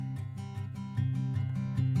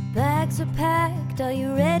bags are packed, are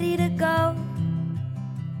you ready to go?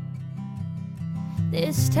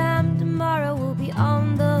 This time tomorrow we'll be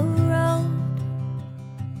on the road,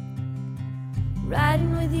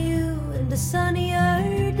 riding with you into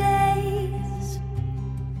sunnier days.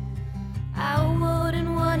 I wouldn't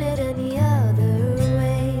want it any other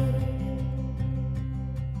way.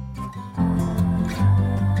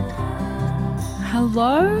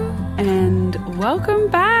 Hello and welcome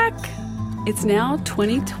back. It's now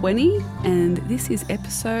 2020 and this is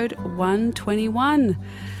episode 121.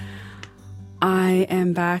 I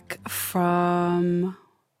am back from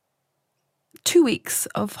 2 weeks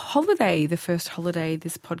of holiday, the first holiday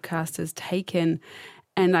this podcast has taken,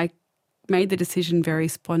 and I made the decision very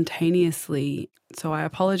spontaneously. So I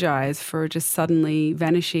apologize for just suddenly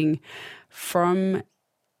vanishing from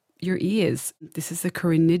your ears. This is the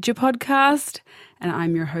Corinne Nidja podcast, and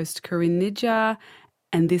I'm your host, Corinne Nidja,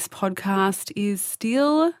 and this podcast is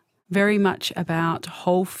still very much about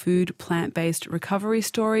whole food, plant-based recovery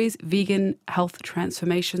stories, vegan health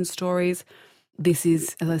transformation stories. This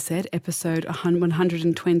is, as I said, episode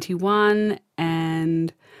 121,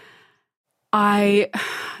 and I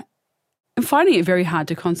am finding it very hard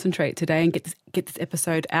to concentrate today and get this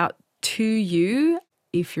episode out to you.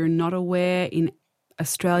 If you're not aware, in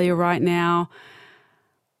Australia right now,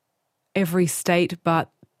 every state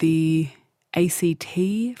but the ACT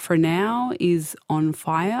for now is on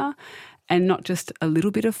fire, and not just a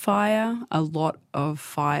little bit of fire, a lot of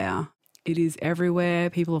fire. It is everywhere.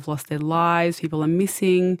 People have lost their lives. People are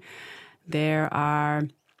missing. There are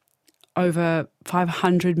over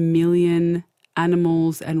 500 million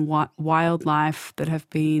animals and wildlife that have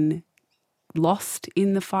been lost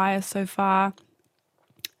in the fire so far,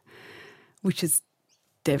 which is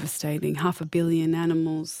devastating. 500 million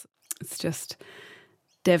animals. It's just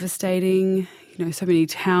devastating. You know, so many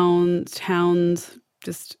towns,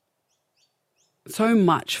 just so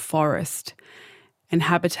much forest and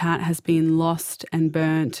habitat has been lost and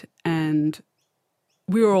burnt, and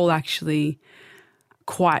we were all actually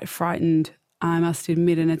quite frightened, I must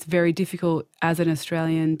admit, and it's very difficult as an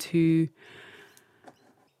Australian to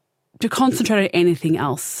concentrate on anything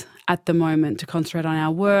else at the moment, to concentrate on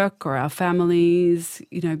our work or our families,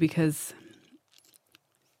 you know, because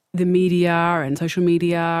the media and social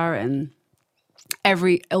media and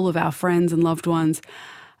all of our friends and loved ones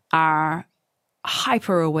are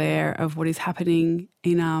hyper aware of what is happening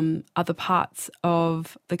in other parts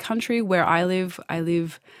of the country. Where I live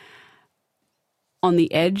on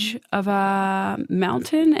the edge of a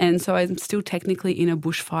mountain, and so I'm still technically in a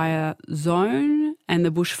bushfire zone, and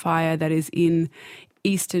the bushfire that is in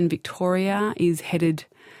eastern Victoria is headed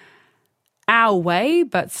our way,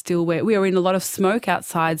 but still we are in a lot of smoke.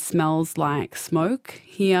 Outside smells like smoke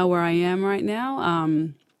here where I am right now.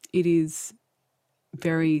 It is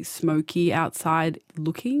very smoky outside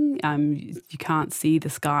looking. You can't see the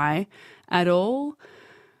sky at all.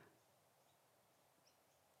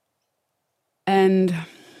 And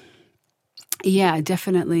yeah,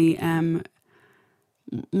 definitely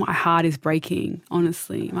my heart is breaking,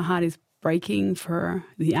 honestly. My heart is breaking for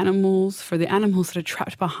the animals that are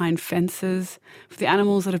trapped behind fences, for the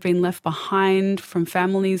animals that have been left behind from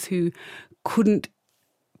families who couldn't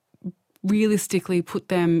realistically put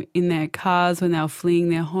them in their cars when they were fleeing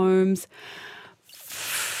their homes,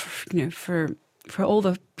 you know, for all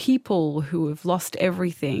the people who have lost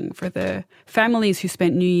everything, for the families who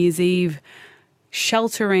spent New Year's Eve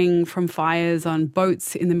sheltering from fires on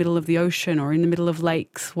boats in the middle of the ocean or in the middle of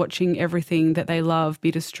lakes, watching everything that they love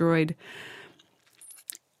be destroyed.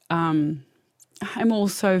 I'm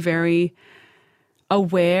also very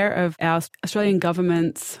aware of our Australian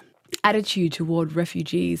government's attitude toward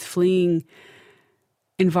refugees fleeing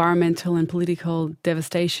environmental and political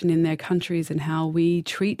devastation in their countries, and how we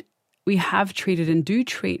have treated and do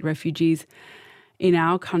treat refugees in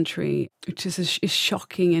our country, which is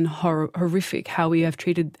shocking and horrific, how we have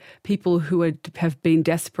treated people who have been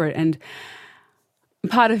desperate. And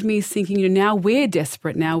part of me is thinking, you know, now we're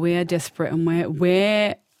desperate, and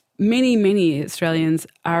we're many Australians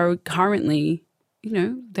are currently, you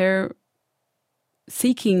know, they're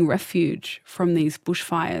seeking refuge from these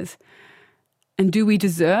bushfires. And do we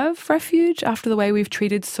deserve refuge after the way we've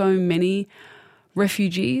treated so many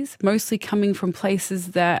refugees, mostly coming from places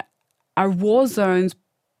that are war zones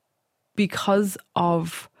because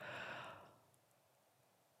of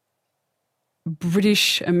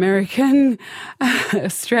British, American,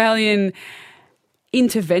 Australian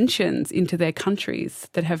interventions into their countries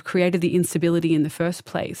that have created the instability in the first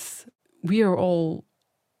place? We are all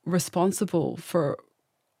responsible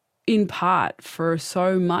in part for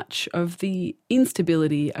so much of the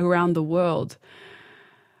instability around the world.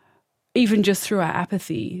 even just through our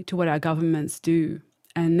apathy to what our governments do.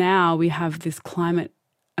 And now we have this climate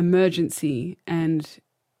emergency, and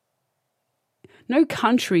no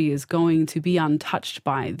country is going to be untouched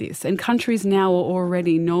by this. And countries now are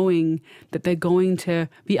already knowing that they're going to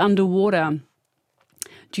be underwater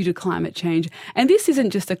due to climate change. And this isn't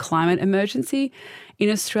just a climate emergency. In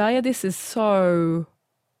Australia, this is so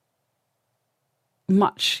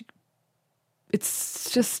much. It's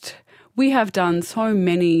just, we have done so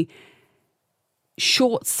many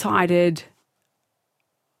short-sighted,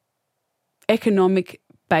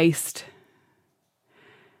 economic-based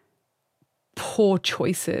poor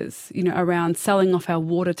choices, around selling off our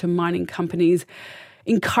water to mining companies,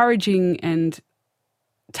 encouraging and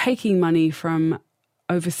taking money from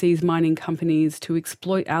overseas mining companies to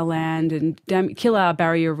exploit our land and kill our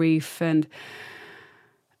barrier reef and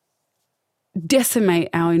decimate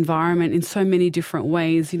our environment in so many different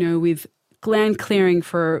ways, with land clearing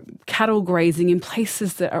for cattle grazing in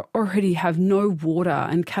places that already have no water,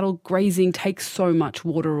 and cattle grazing takes so much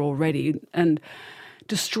water already and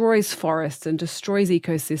destroys forests and destroys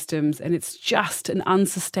ecosystems, and it's just an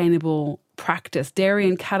unsustainable practice. Dairy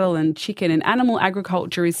and cattle and chicken and animal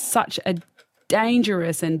agriculture is such a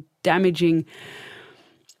dangerous and damaging,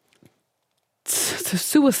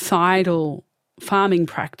 suicidal farming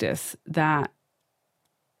practice that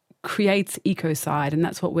creates ecocide, and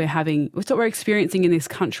that's what we're having. That's what we're experiencing in this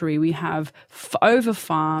country. We have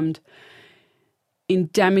over-farmed in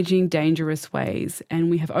damaging, dangerous ways, and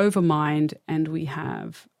we have overmined, and we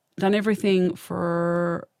have done everything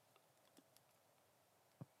for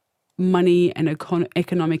money and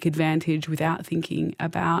economic advantage without thinking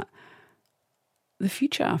about the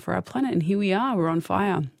future for our planet. And here we are, we're on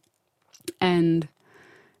fire. And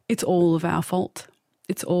it's all of our fault.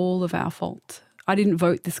 It's all of our fault. I didn't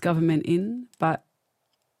vote this government in, but,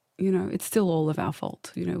 it's still all of our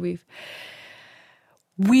fault.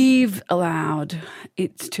 We've allowed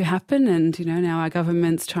it to happen, and, now our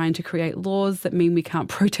government's trying to create laws that mean we can't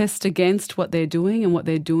protest against what they're doing, and what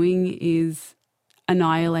they're doing is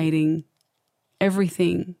annihilating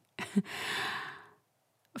everything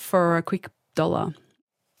for a quick dollar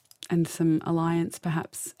and some alliance,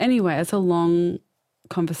 perhaps. Anyway, it's a long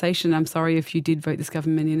conversation. I'm sorry if you did vote this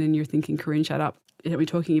government in and you're thinking, Corinne, shut up. What are we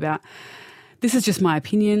talking about? This is just my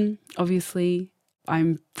opinion, obviously.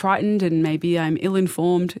 I'm frightened and maybe I'm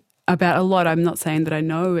ill-informed about a lot. I'm not saying that I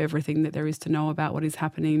know everything that there is to know about what is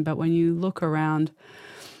happening, but when you look around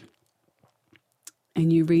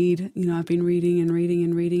and you read, I've been reading and reading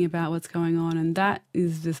and reading about what's going on, and that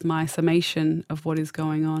is just my summation of what is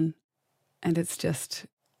going on. And it's just,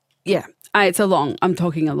 I'm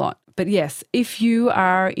talking a lot. But yes, if you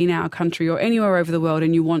are in our country or anywhere over the world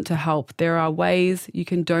and you want to help, there are ways you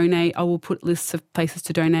can donate. I will put lists of places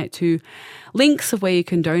to donate to, links of where you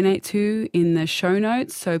can donate to in the show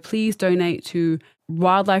notes. So please donate to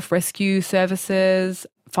wildlife rescue services,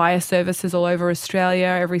 fire services all over Australia,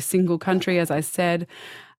 every single country, as I said.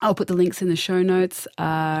 I'll put the links in the show notes.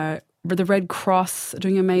 The Red Cross are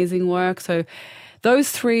doing amazing work. So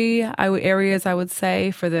those three areas, I would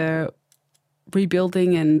say, for the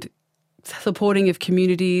rebuilding and supporting of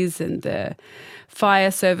communities, and the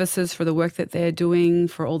fire services for the work that they're doing,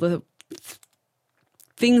 for all the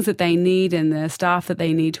things that they need and the staff that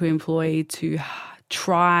they need to employ to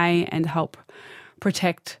try and help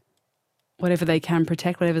protect whatever they can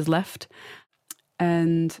protect, whatever's left,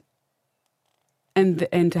 and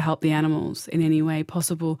to help the animals in any way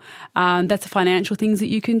possible. That's financial things that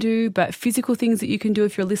you can do, but physical things that you can do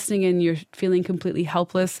if you're listening and you're feeling completely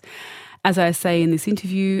helpless. As I say in this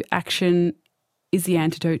interview, action is the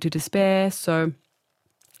antidote to despair. So,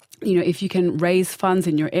 if you can raise funds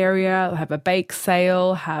in your area, have a bake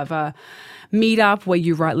sale, have a meetup where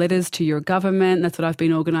you write letters to your government. That's what I've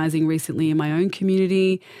been organising recently in my own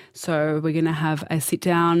community. So we're going to have a sit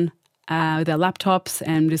down with our laptops,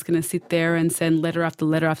 and we're just going to sit there and send letter after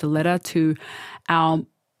letter after letter to our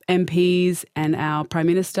MPs and our Prime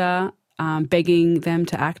Minister, begging them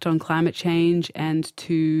to act on climate change and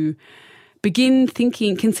to begin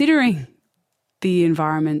considering the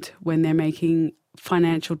environment when they're making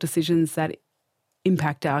financial decisions that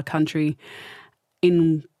impact our country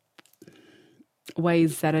in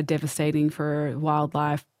ways that are devastating for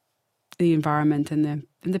wildlife, the environment, and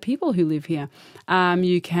the people who live here.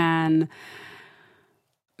 You can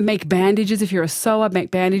make bandages if you're a sewer, make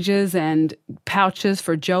bandages and pouches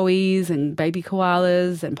for joeys and baby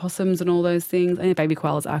koalas and possums and all those things. I think baby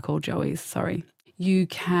koalas are called joeys, sorry. You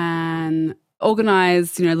can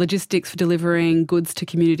organise, logistics for delivering goods to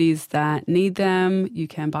communities that need them. You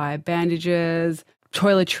can buy bandages,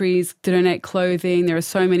 toiletries, to donate clothing. There are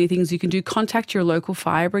so many things you can do. Contact your local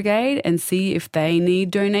fire brigade and see if they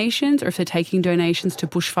need donations or if they're taking donations to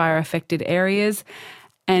bushfire affected areas,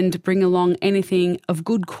 and bring along anything of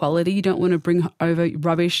good quality. You don't want to bring over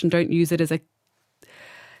rubbish, and don't use it as a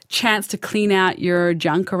chance to clean out your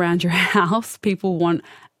junk around your house. People want,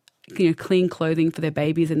 clean clothing for their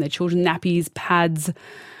babies and their children, nappies, pads,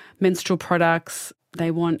 menstrual products.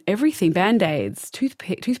 They want everything, Band-Aids,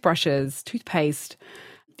 toothbrushes, toothpaste,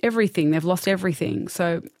 everything. They've lost everything.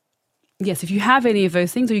 So, yes, if you have any of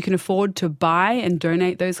those things, or you can afford to buy and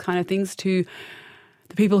donate those kind of things to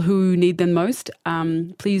the people who need them most,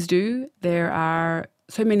 please do. There are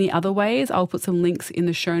so many other ways. I'll put some links in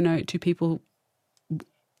the show note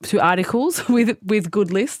to articles with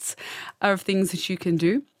good lists of things that you can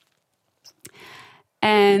do.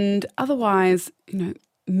 And otherwise,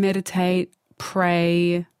 meditate,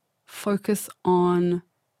 pray, focus on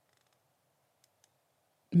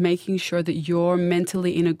making sure that you're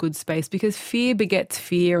mentally in a good space, because fear begets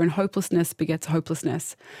fear and hopelessness begets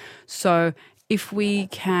hopelessness. So if we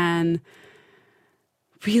can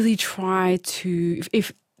really try to,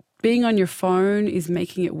 if being on your phone is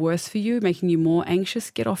making it worse for you, making you more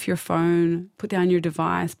anxious, get off your phone, put down your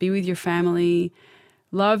device, be with your family,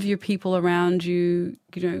 love your people around you,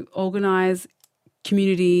 organize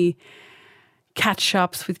community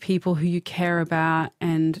catch-ups with people who you care about.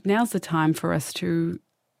 And now's the time for us to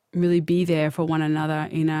really be there for one another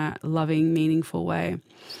in a loving, meaningful way.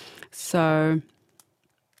 So,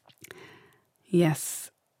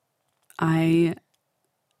 yes, I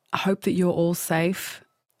hope that you're all safe.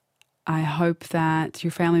 I hope that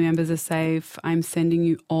your family members are safe. I'm sending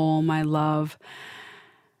you all my love.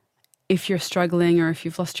 If you're struggling or if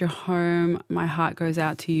you've lost your home, my heart goes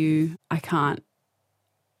out to you. I can't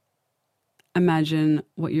imagine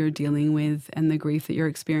what you're dealing with and the grief that you're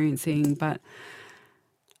experiencing, but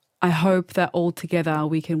I hope that all together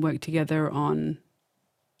we can work together on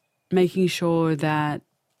making sure that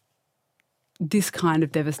this kind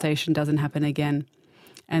of devastation doesn't happen again,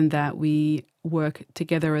 and that we work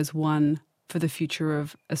together as one for the future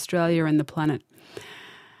of Australia and the planet.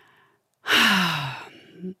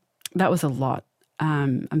 That was a lot.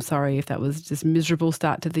 I'm sorry if that was just miserable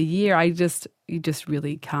start to the year. You just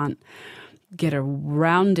really can't get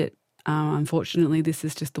around it. Unfortunately, this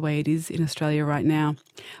is just the way it is in Australia right now.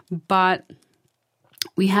 But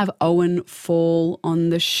we have Owen Fall on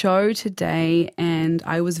the show today, and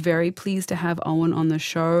I was very pleased to have Owen on the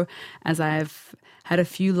show, as I've had a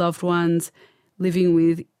few loved ones living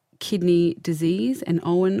with kidney disease, and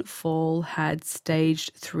Owen Fall had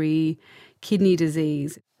stage 3 kidney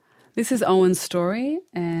disease. This is Owen's story,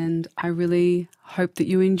 and I really hope that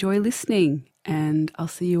you enjoy listening, and I'll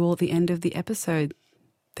see you all at the end of the episode.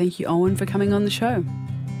 Thank you, Owen, for coming on the show.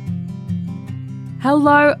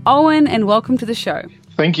 Hello, Owen, and welcome to the show.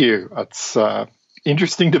 Thank you. It's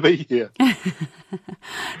interesting to be here.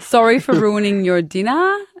 Sorry for ruining your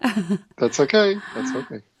dinner. That's okay. That's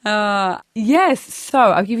okay. Yes, so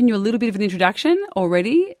I've given you a little bit of an introduction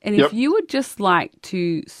already, and if you would just like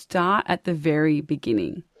to start at the very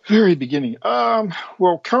beginning. Very beginning.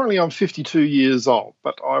 Well, currently I'm 52 years old,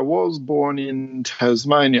 but I was born in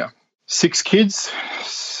Tasmania. 6 kids,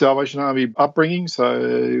 Salvation Army upbringing,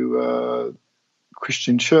 so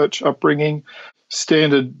Christian church upbringing.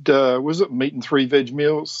 Standard, meat and 3 veg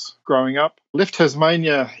meals growing up. Left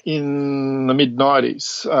Tasmania in the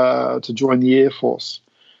mid-90s to join the Air Force.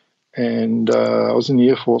 And I was in the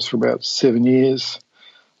Air Force for about 7 years.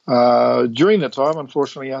 During that time,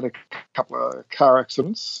 unfortunately, I had a couple of car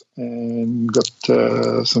accidents and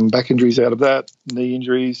got some back injuries out of that, knee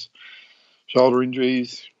injuries, shoulder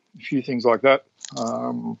injuries, a few things like that.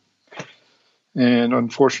 And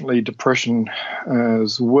unfortunately, depression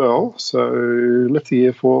as well. So left the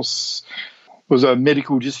Air Force, was a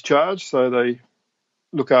medical discharge, so they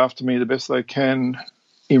look after me the best they can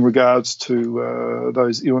in regards to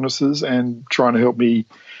those illnesses and trying to help me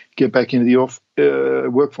get back into the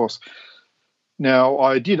workforce. Now,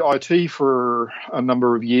 I did IT for a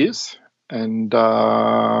number of years, and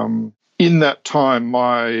in that time,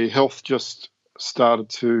 my health just started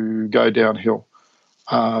to go downhill.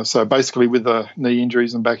 So basically with the knee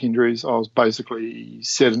injuries and back injuries, I was basically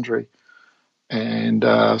sedentary and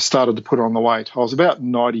started to put on the weight. I was about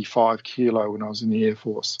 95 kilo when I was in the Air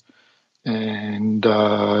Force. And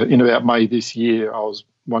in about May this year, I was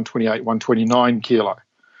 128, 129 kilo.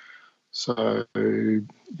 So,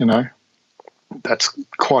 that's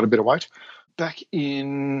quite a bit of weight. Back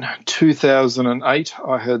in 2008,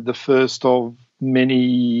 I had the first of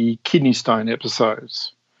many kidney stone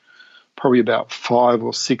episodes, probably about 5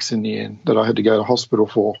 or 6 in the end that I had to go to hospital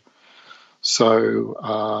for. So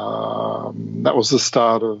that was the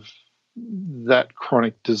start of that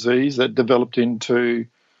chronic disease that developed into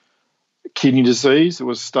kidney disease. It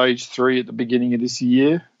was stage 3 at the beginning of this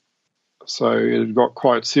year. So it had got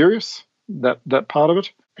quite serious, that part of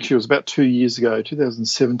it. Actually, it was about 2 years ago,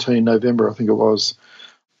 2017, November, I think it was.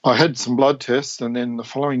 I had some blood tests, and then the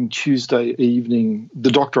following Tuesday evening, the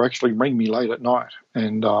doctor actually rang me late at night,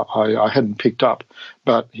 and I hadn't picked up,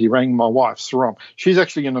 but he rang my wife, Saram. She's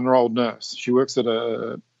actually an enrolled nurse. She works at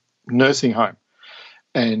a nursing home,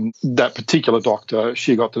 and that particular doctor,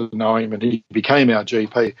 she got to know him, and he became our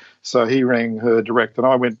GP. So he rang her direct, and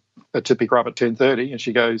I went to pick her up at 10:30, and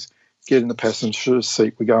she goes, "Get in the passenger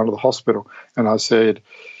seat, we're going to the hospital." And I said,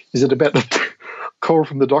 "Is it about the call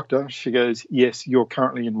from the doctor?" She goes, "Yes, you're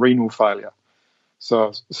currently in renal failure." So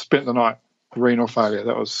I spent the night renal failure.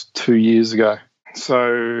 That was 2 years ago.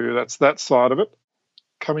 So that's that side of it.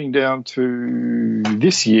 Coming down to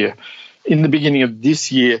this year, in the beginning of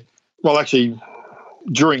this year, well, actually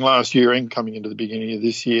during last year and coming into the beginning of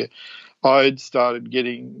this year, I'd started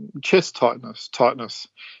getting chest tightness.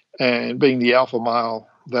 And being the alpha male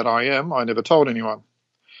that I am, I never told anyone.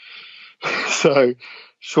 So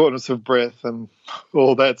shortness of breath and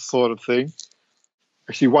all that sort of thing.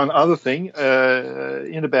 Actually, one other thing,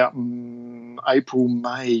 in about April,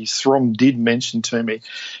 May, Srom did mention to me,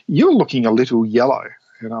 "You're looking a little yellow."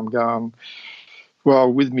 And I'm going,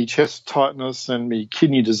 well, with me chest tightness and me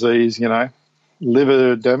kidney disease,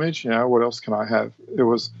 liver damage, what else can I have? It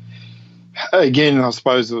was, again, I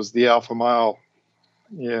suppose it was the alpha male.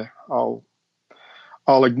 Yeah, I'll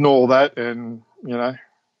ignore that, and,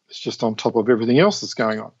 it's just on top of everything else that's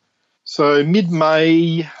going on. So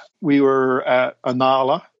mid-May, we were at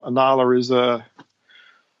Inala. Inala is a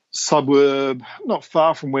suburb not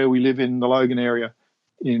far from where we live in the Logan area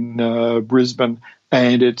in Brisbane,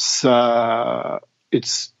 and it's a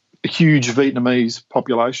huge Vietnamese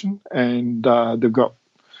population, and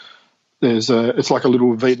it's like a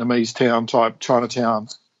little Vietnamese town type Chinatown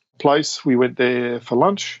place. We went there for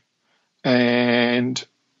lunch, and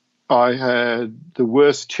I had the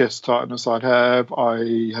worst chest tightness I'd have.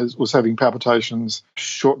 I was having palpitations,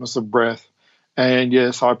 shortness of breath, and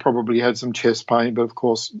yes, I probably had some chest pain, but of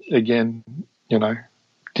course, again,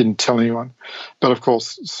 didn't tell anyone. But of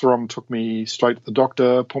course, Saram took me straight to the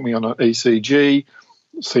doctor, put me on an ECG,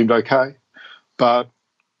 seemed okay, but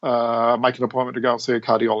make an appointment to go and see a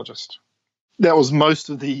cardiologist. That was most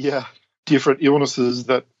of the different illnesses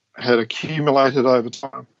that had accumulated over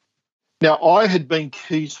time. Now, I had been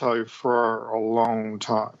keto for a long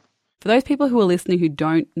time. For those people who are listening who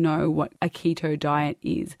don't know what a keto diet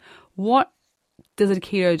is, what does a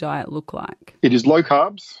keto diet look like? It is low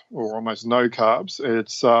carbs, or almost no carbs.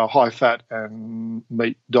 It's a high fat and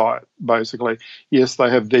meat diet, basically. Yes,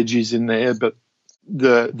 they have veggies in there, but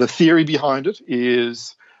the theory behind it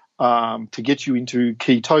is to get you into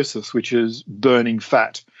ketosis, which is burning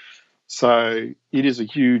fat. So it is a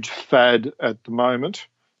huge fad at the moment.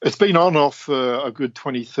 It's been on and off for a good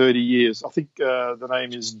 20, 30 years. I think the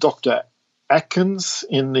name is Dr. Atkins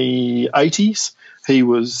in the 80s. He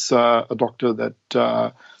was a doctor that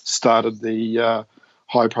started the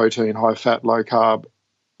high protein, high fat, low carb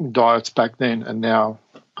diets back then, and now,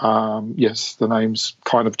 yes, the name's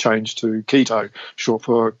kind of changed to keto, short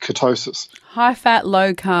for ketosis. High fat,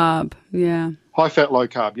 low carb, yeah. High fat, low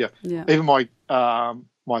carb, yeah. Even my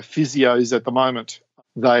physios at the moment,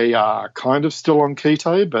 they are kind of still on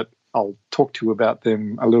keto, but I'll talk to you about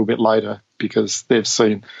them a little bit later because they've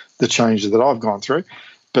seen the changes that I've gone through.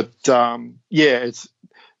 But,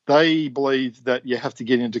 they believe that you have to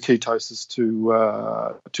get into ketosis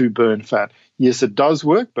to burn fat. Yes, it does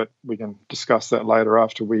work, but we can discuss that later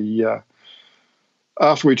after we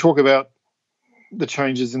talk about the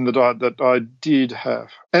changes in the diet that I did have.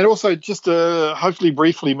 And also just to hopefully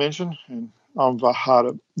briefly mention, and I'm hard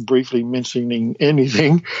at briefly mentioning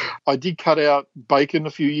anything, I did cut out bacon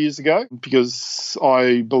a few years ago because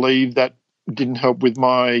I believe that didn't help with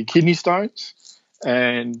my kidney stones.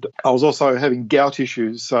 And I was also having gout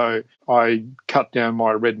issues, so I cut down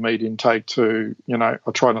my red meat intake to, I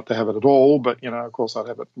try not to have it at all, but, of course I'd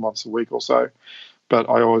have it once a week or so. But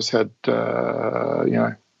I always had,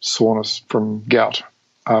 soreness from gout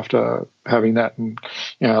after having that and,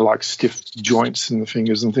 like stiff joints in the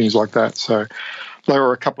fingers and things like that. So there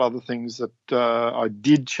were a couple other things that I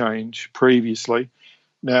did change previously.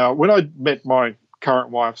 Now, when I met my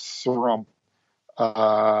current wife, Saram,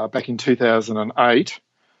 back in 2008,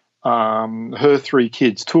 her 3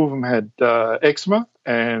 kids, 2 of them had eczema,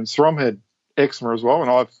 and Saram had eczema as well,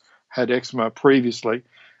 and I've had eczema previously,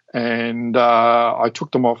 and I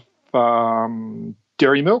took them off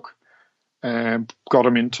dairy milk, and got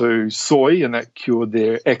them into soy, and that cured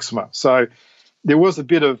their eczema. So there was a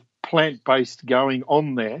bit of plant-based going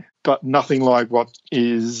on there, but nothing like what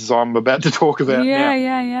I'm about to talk about now.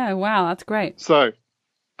 Yeah. Wow, that's great. So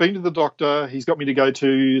been to the doctor. He's got me to go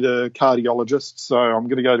to the cardiologist. So I'm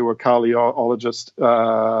going to go to a cardiologist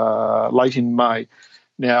late in May.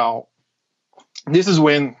 Now, this is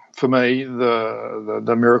when, for me,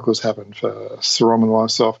 the miracles happened for Saram and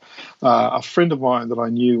myself. A friend of mine that I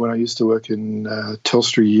knew when I used to work in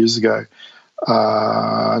Telstra years ago,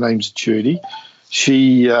 her name's Judy.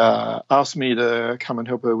 She asked me to come and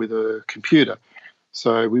help her with a computer.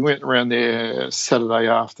 So we went around there Saturday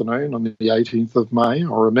afternoon on the 18th of May. I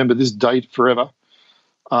remember this date forever.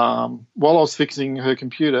 While I was fixing her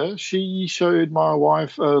computer, she showed my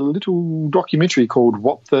wife a little documentary called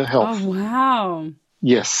What the Health. Oh, wow.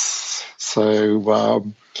 Yes. So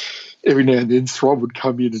every now and then Throb would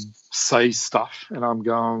come in and say stuff, and I'm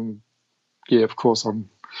going, yeah, of course, I'm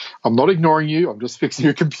not ignoring you. I'm just fixing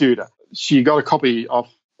your computer. She got a copy off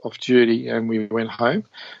Judy, and we went home.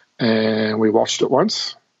 And we watched it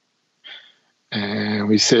once, and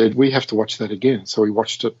we said, we have to watch that again. So we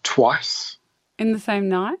watched it twice. In the same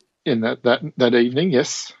night? In that evening,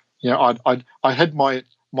 yes. You know, I had my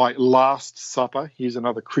last supper. Here's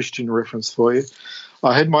another Christian reference for you.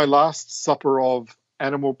 I had my last supper of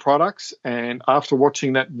animal products, and after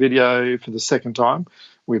watching that video for the second time,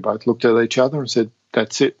 we both looked at each other and said,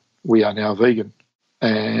 that's it. We are now vegan.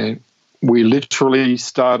 And we literally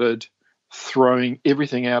started throwing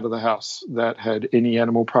everything out of the house that had any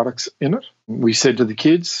animal products in it. We said to the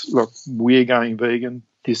kids, look, we're going vegan.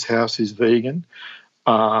 This house is vegan.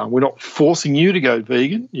 We're not forcing you to go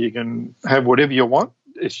vegan. You can have whatever you want.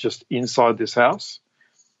 It's just inside this house.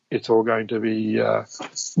 It's all going to be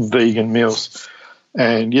vegan meals.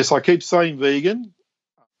 And, yes, I keep saying vegan.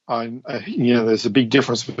 There's a big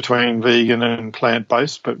difference between vegan and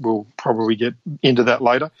plant-based, but we'll probably get into that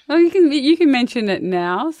later. Oh, you can mention it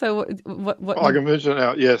now. So what? I can mention it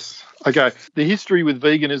now. Yes. Okay. The history with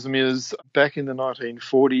veganism is back in the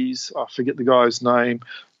 1940s. I forget the guy's name.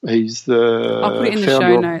 He's the I'll put it in the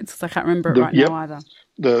show notes because I can't remember it now either.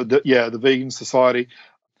 The Vegan Society.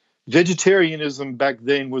 Vegetarianism back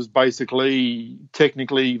then was basically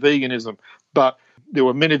technically veganism, but there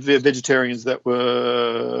were many vegetarians that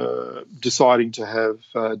were deciding to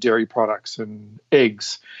have dairy products and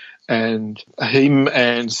eggs, and him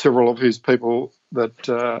and several of his people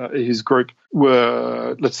that his group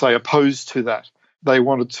were, let's say, opposed to that. They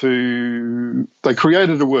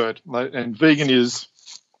created a word, and vegan is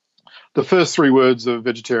the first three words of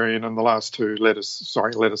vegetarian and the last two letters.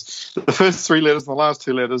 The first three letters and the last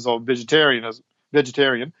two letters of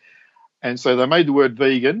vegetarian. And so they made the word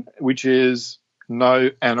vegan, which is no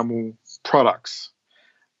animal products.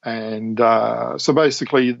 And so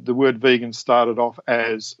basically the word vegan started off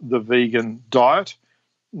as the vegan diet,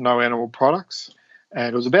 no animal products.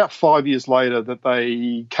 And it was about 5 years later that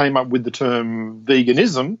they came up with the term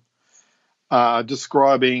veganism,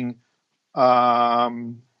 describing,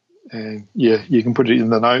 and yeah, you can put it in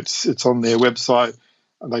the notes. It's on their website.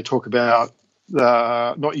 And they talk about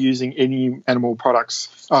not using any animal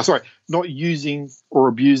products. Not using or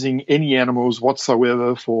abusing any animals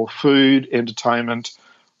whatsoever for food, entertainment,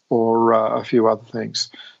 or a few other things.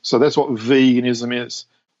 So that's what veganism is.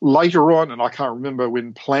 Later on, and I can't remember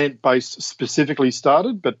when plant-based specifically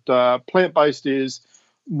started, but plant-based is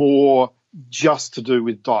more just to do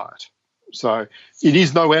with diet. So it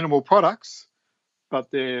is no animal products,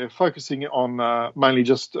 but they're focusing on mainly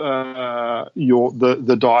just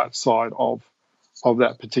the diet side of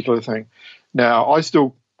that particular thing. Now, I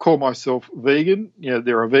still call myself vegan. You know,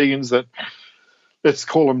 there are vegans that, let's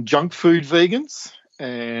call them junk food vegans.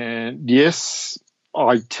 And yes,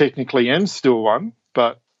 I technically am still one,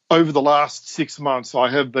 but over the last 6 months, I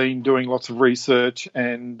have been doing lots of research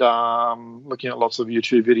and looking at lots of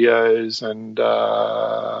YouTube videos and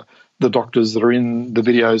the doctors that are in the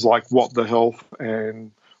videos, like What the Health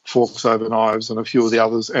and Forks Over Knives and a few of the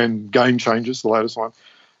others, and Game Changers, the latest one.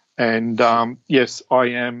 And yes, I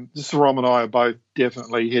am. Saram and I are both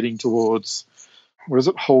definitely heading towards,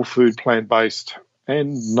 whole food, plant-based,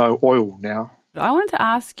 and no oil now. I wanted to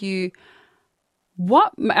ask you,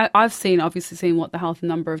 I've obviously seen What the Health a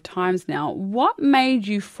number of times now. What made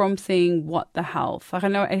you from seeing What the Health? Like, I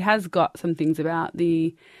know it has got some things about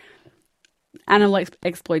the animal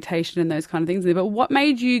exploitation and those kind of things, but what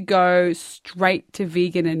made you go straight to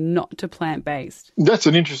vegan and not to plant-based? That's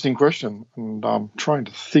an interesting question, and I'm trying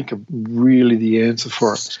to think of really the answer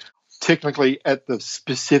for it. Technically, at the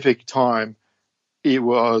specific time, it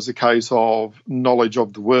was a case of knowledge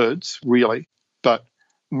of the words, really, but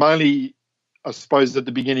mainly I suppose at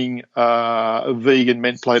the beginning, vegan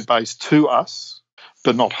meant plant-based to us,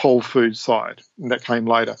 but not whole food side. And that came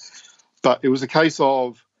later. But it was a case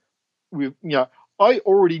of, I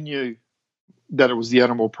already knew that it was the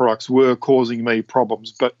animal products were causing me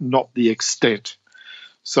problems, but not the extent.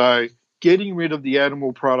 So getting rid of the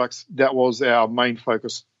animal products, that was our main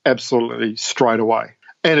focus absolutely straight away.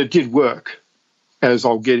 And it did work, as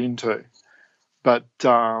I'll get into. But,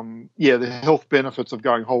 the health benefits of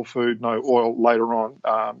going whole food, no oil later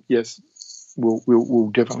on, yes,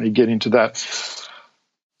 we'll definitely get into that.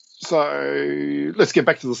 So let's get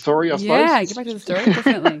back to the story, I suppose. Yeah, get back to the story,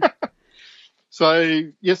 definitely. So,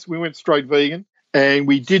 yes, we went straight vegan, and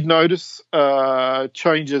we did notice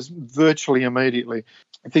changes virtually immediately.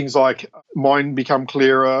 Things like mind become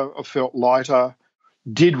clearer, I felt lighter,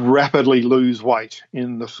 did rapidly lose weight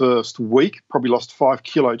in the first week, probably lost 5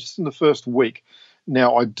 kilos just in the first week.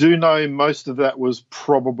 Now, I do know most of that was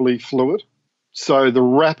probably fluid. So the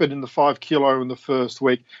rapid in the 5 kilo in the first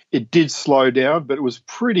week, it did slow down, but it was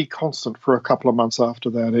pretty constant for a couple of months after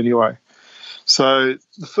that anyway. So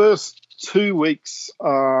the first 2 weeks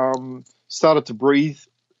started to breathe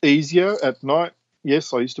easier at night.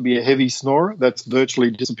 Yes, I used to be a heavy snorer. That's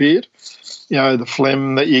virtually disappeared. The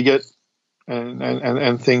phlegm that you get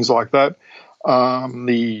and things like that.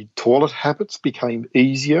 The toilet habits became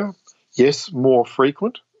easier. Yes, more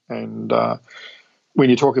frequent. And when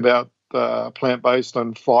you talk about plant-based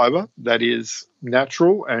and fibre, that is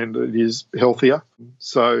natural and it is healthier.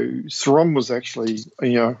 So Saron was actually,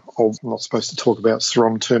 I'm not supposed to talk about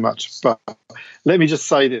Saron too much, but let me just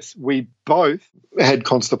say this. We both had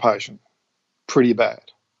constipation, pretty bad.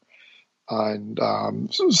 And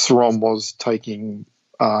Saron was taking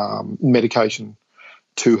medication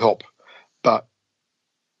to help. But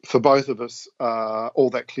for both of us, all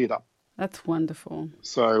that cleared up. That's wonderful.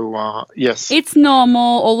 So, yes. It's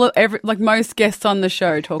normal. Most guests on the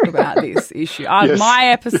show talk about this issue. Yes. My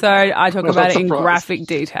episode, I talk about it in graphic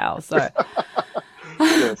detail. So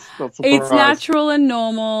yes, not surprised. It's natural and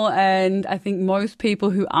normal, and I think most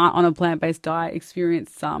people who aren't on a plant-based diet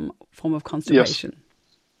experience some form of constipation.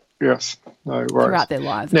 Yes, no worries. Throughout their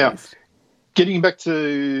lives, now, at least. Getting back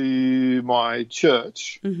to my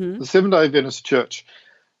church, the Seventh-day Adventist Church,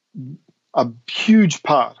 a huge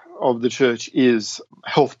part of the church is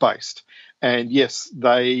health-based. And, yes,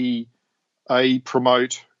 they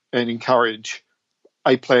promote and encourage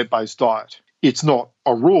a plant-based diet. It's not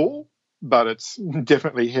a rule, but it's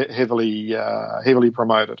definitely heavily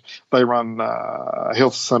promoted. They run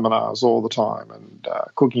health seminars all the time and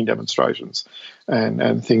cooking demonstrations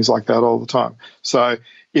and things like that all the time. So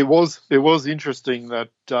it was interesting that,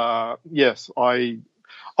 yes,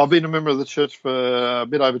 I've been a member of the church for a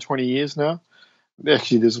bit over 20 years now.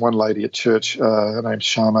 Actually, there's one lady at church, her name's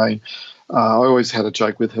Charmaine. I always had a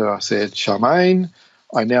joke with her. I said, Charmaine,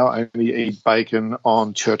 I now only eat bacon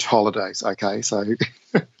on church holidays, okay? So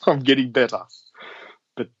I'm getting better.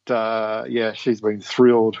 But, she's been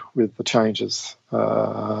thrilled with the changes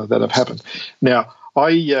that have happened. Now,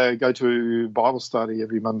 I go to Bible study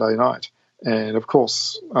every Monday night. And, of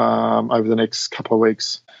course, over the next couple of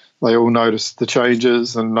weeks, they all noticed the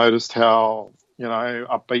changes and noticed how,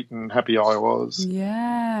 upbeat and happy I was.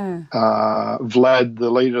 Yeah. Vlad, the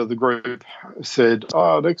leader of the group, said,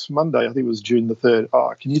 next Monday, I think it was June the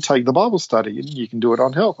 3rd, can you take the Bible study and you can do it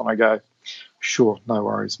on health? And I go, sure, no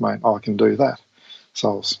worries, mate, I can do that. So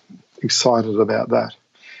I was excited about that.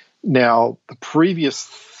 Now, the previous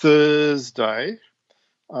Thursday,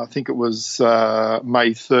 I think it was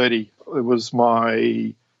May 30, it was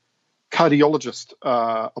my cardiologist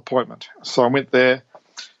appointment. So I went there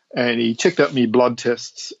and he checked out my blood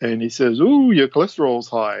tests and he says, "Ooh, your cholesterol's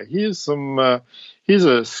high. Here's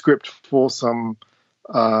a script for some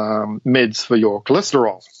meds for your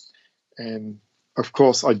cholesterol." And, of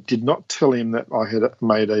course, I did not tell him that I had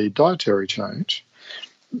made a dietary change,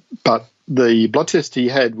 but the blood test he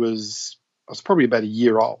had was probably about a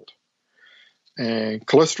year old. And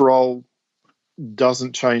cholesterol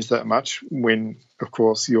doesn't change that much when, of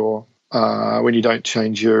course, when you don't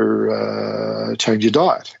change your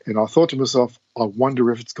diet. And I thought to myself, I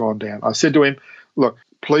wonder if it's gone down. I said to him, look,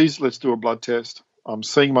 please, let's do a blood test. I'm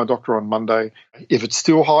seeing my doctor on Monday. If it's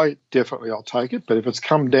still high, definitely I'll take it. But if it's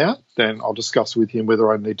come down, then I'll discuss with him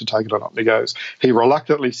whether I need to take it or not. And he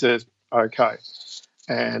reluctantly says, okay.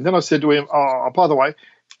 And then I said to him, by the way,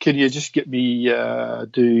 can you just get me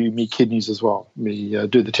do me kidneys as well? Do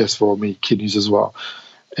the test for me kidneys as well.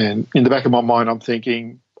 And in the back of my mind, I'm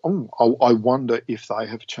thinking, I wonder if they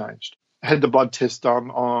have changed. I had the blood test done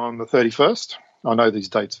on the 31st. I know these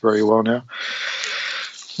dates very well now.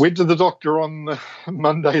 Went to the doctor on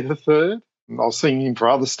Monday the 3rd, I was seeing him for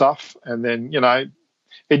other stuff. And then,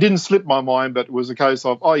 it didn't slip my mind, but it was a case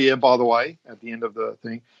of, oh, yeah, by the way, at the end of the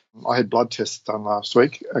thing, I had blood tests done last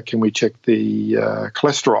week. Can we check the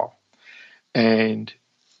cholesterol? And,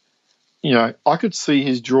 I could see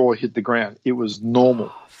his jaw hit the ground. It was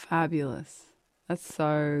normal. Oh, fabulous. That's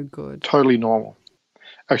so good. Totally normal.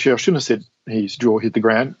 Actually, I shouldn't have said his jaw hit the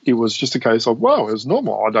ground. It was just a case of, well, it was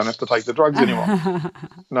normal. I don't have to take the drugs anymore.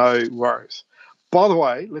 No worries. By the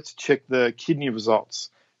way, let's check the kidney results.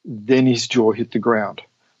 Then his jaw hit the ground.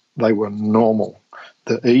 They were normal.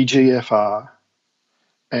 The EGFR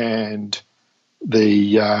and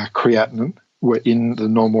the creatinine were in the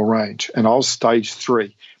normal range, and I was stage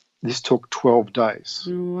 3. This took 12 days.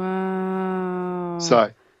 Wow.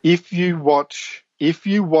 So if you watch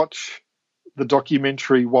the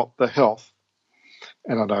documentary What the Health,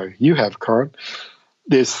 and I know you have, Corinne,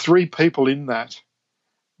 there's 3 people in that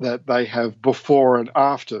they have before and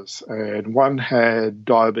afters, and one had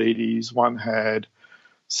diabetes, one had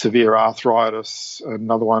severe arthritis,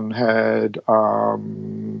 another one had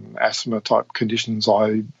asthma type conditions,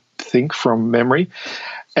 I think, from memory,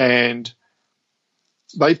 and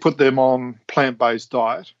they put them on plant-based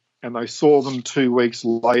diet, and they saw them 2 weeks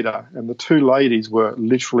later, and the 2 ladies were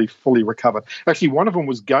literally fully recovered. Actually, one of them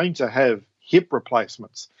was going to have hip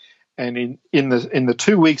replacements, and in the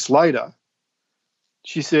 2 weeks later,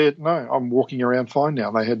 she said, no, I'm walking around fine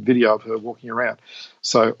now. They had video of her walking around.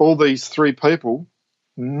 So all these 3 people,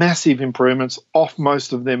 massive improvements, off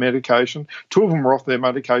most of their medication. 2 of them were off their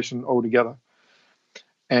medication altogether.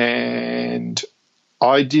 And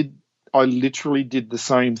I literally did the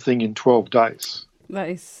same thing in 12 days. That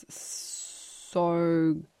is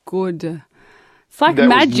so good. It's like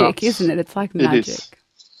magic, isn't it? It's like magic.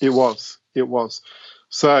 It was.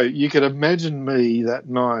 So you could imagine me that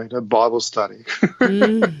night at Bible study.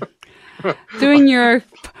 Doing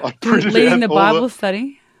leading the Bible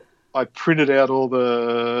study? I printed out all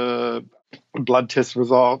the blood test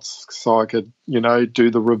results so I could,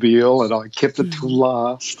 do the reveal, and I kept it till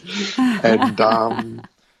last. And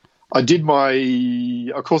I did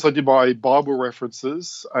my Bible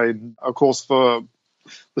references, and of course for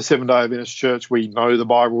the Seventh-day Adventist Church, we know the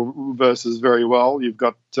Bible verses very well. You've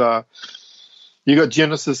got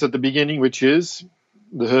Genesis at the beginning, which is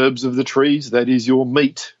the herbs of the trees, that is your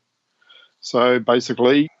meat. So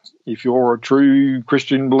basically, if you're a true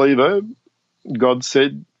Christian believer, God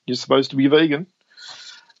said you're supposed to be vegan.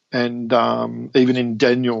 And even in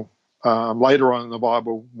Daniel, later on in the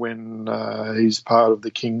Bible, when he's part of the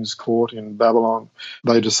king's court in Babylon,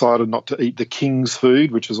 they decided not to eat the king's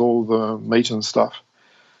food, which is all the meat and stuff.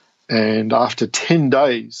 And after 10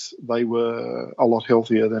 days, they were a lot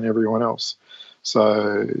healthier than everyone else.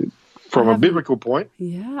 So from a biblical point.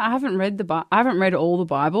 Yeah, I haven't read all the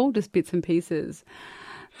Bible, just bits and pieces.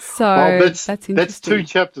 So that's interesting. That's 2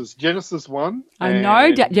 chapters. Genesis 1. I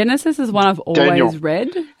know. Genesis is one I've always Daniel.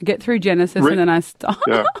 read. I get through Genesis and then I stop.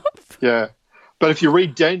 Yeah. But if you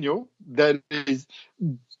read Daniel, that is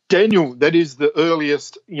the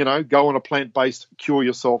earliest, go on a plant-based, cure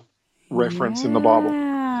yourself reference in the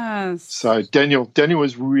Bible. So Daniel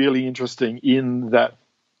is really interesting in that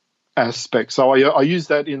aspect. So I used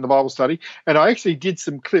that in the Bible study, and I actually did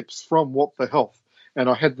some clips from What the Health, and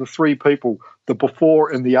I had the 3 people, the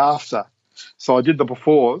before and the after. So I did the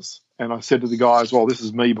befores, and I said to the guys, well, this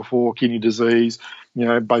is me before kidney disease,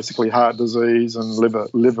 basically heart disease and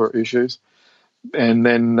liver issues. And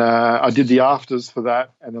then I did the afters for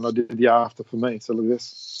that, and then I did the after for me. So look at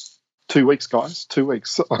this. 2 weeks, guys, 2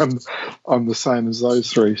 weeks. I'm the same as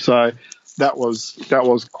those 3. So that was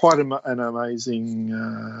quite an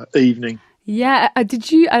amazing evening. Yeah,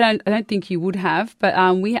 did you? I don't think you would have, but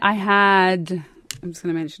I'm just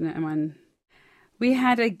going to mention it. We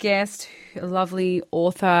had a guest, a lovely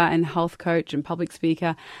author and health coach and public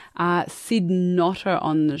speaker, Sid Notter,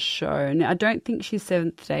 on the show. Now, I don't think she's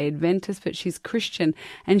Seventh-day Adventist, but she's Christian,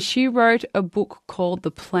 and she wrote a book called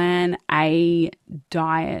The Plan A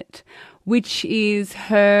Diet, which is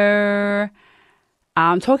her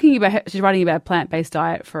she's writing about a plant-based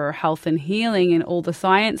diet for health and healing and all the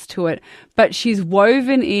science to it, but she's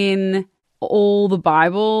woven in all the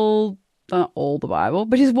Bible. Not all the Bible,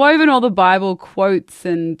 but she's woven all the Bible quotes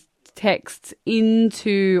and texts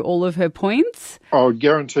into all of her points. Oh,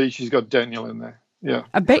 guarantee she's got Daniel in there. Yeah,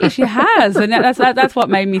 I bet you she has, and that's what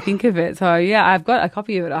made me think of it. So yeah, I've got a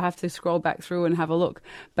copy of it. I'll have to scroll back through and have a look.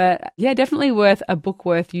 But yeah, definitely worth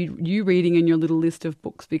you reading in your little list of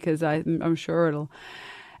books, because I'm sure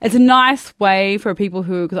it's a nice way for people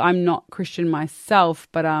because I'm not Christian myself,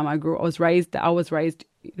 but I was raised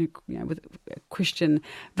with Christian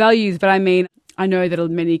values. But I mean, I know that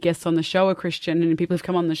many guests on the show are Christian, and people who've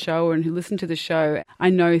come on the show and who listen to the show. I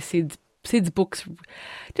know Sid's book's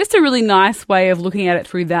just a really nice way of looking at it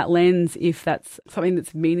through that lens, if that's something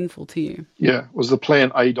that's meaningful to you. Yeah, it was the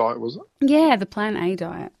Plan A diet, was it? Yeah, the Plan A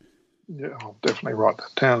diet. Yeah, I'll definitely write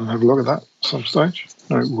that down and have a look at that at some stage.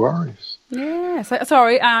 No worries. Yeah. So,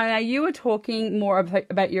 sorry, you were talking more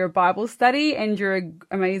about your Bible study and your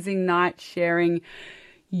amazing night sharing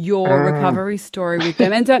your recovery story with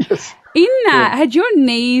them. And so Yes. in that, had your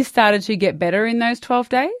knees started to get better in those 12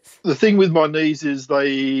 days? The thing with my knees is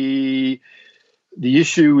the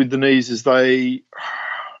issue with the knees is I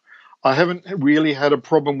haven't really had a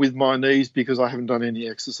problem with my knees because I haven't done any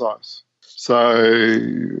exercise. So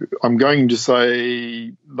I'm going to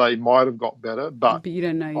say they might have got better, but you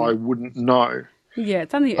don't know yet. I wouldn't know. Yeah,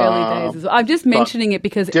 it's on the early days as well. I'm just mentioning it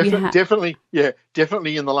because definitely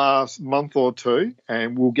in the last month or two,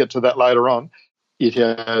 and we'll get to that later on.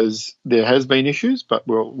 There has been issues, but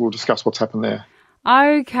we'll discuss what's happened there.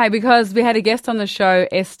 Okay, because we had a guest on the show,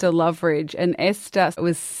 Esther Loveridge, and Esther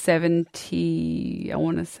was 70, I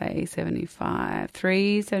want to say 75,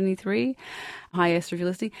 73. Hi, Esther, if you're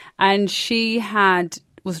listening. And she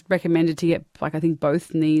was recommended to get, I think,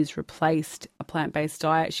 both knees replaced, a plant-based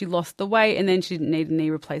diet. She lost the weight, and then she didn't need a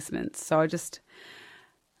knee replacement. So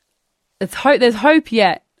there's hope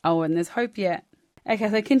yet, Owen, there's hope yet.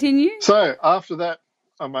 Okay, so continue. So after that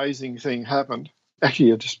amazing thing happened,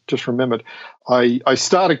 actually, I just remembered, I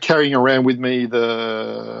started carrying around with me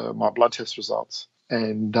my blood test results.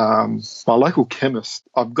 And my local chemist,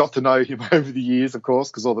 I've got to know him over the years, of course,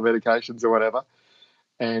 because all the medications or whatever.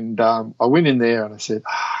 And I went in there and I said,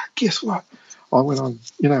 guess what? I went on,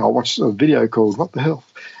 I watched a video called What the Health.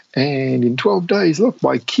 And in 12 days, look,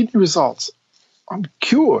 my kidney results, I'm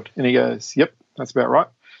cured. And he goes, yep, that's about right.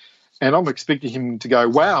 And I'm expecting him to go,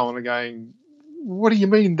 wow. And I'm going, what do you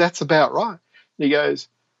mean that's about right? And he goes,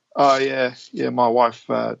 oh, yeah, my wife,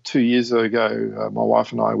 2 years ago, my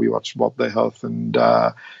wife and I, we watched What the Health, and,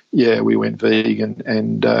 we went vegan,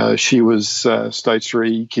 and she was stage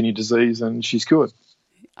 3 kidney disease, and she's cured.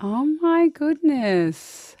 Oh, my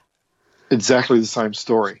goodness. Exactly the same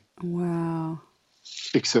story. Wow.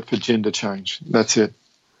 Except for gender change. That's it.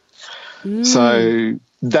 So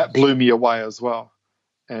that blew me away as well.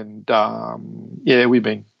 And, we've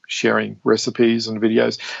been sharing recipes and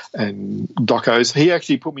videos and docos. He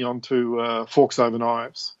actually put me onto Forks Over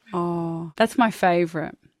Knives. Oh, that's my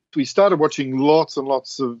favourite. We started watching lots and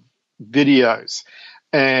lots of videos,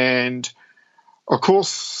 and of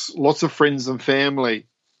course lots of friends and family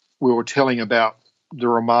we were telling about the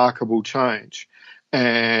remarkable change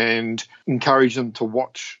and encourage them to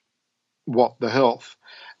watch What the Health.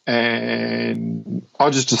 And I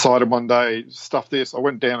just decided one day, stuff this. I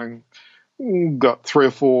went down and got 3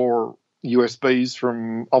 or 4 USBs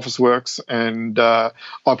from Officeworks, and I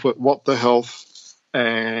put What the Health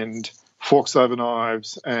and Forks Over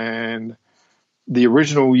Knives, and the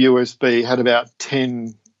original USB had about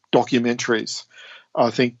 10 documentaries. I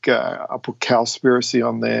think I put Cowspiracy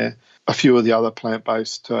on there, a few of the other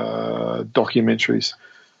plant-based documentaries.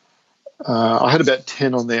 I had about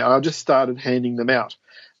 10 on there. I just started handing them out,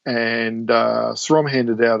 and Saram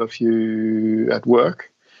handed out a few at work.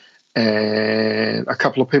 And a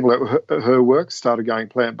couple of people at her work started going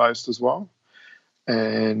plant-based as well.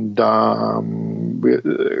 And a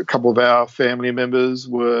couple of our family members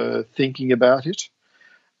were thinking about it.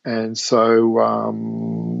 And so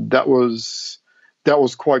that was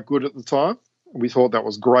quite good at the time. We thought that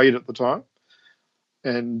was great at the time.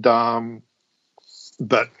 And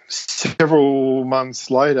but several months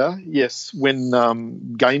later, yes,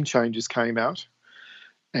 when Game Changers came out,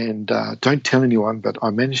 and don't tell anyone, but I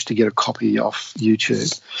managed to get a copy off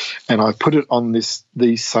YouTube, and I put it on these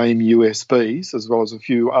same USBs as well as a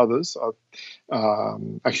few others.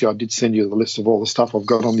 Actually, I did send you the list of all the stuff I've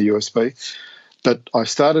got on the USB, but I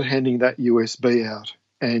started handing that USB out,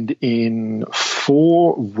 and in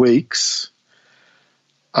 4 weeks,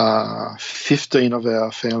 15 of our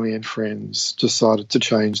family and friends decided to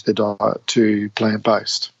change their diet to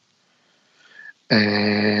plant-based.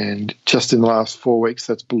 And just in the last 4 weeks,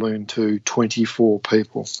 that's ballooned to 24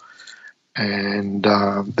 people. And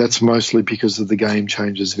that's mostly because of the Game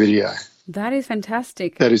Changers video. That is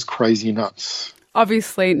fantastic. That is crazy nuts.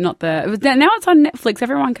 Obviously not now it's on Netflix.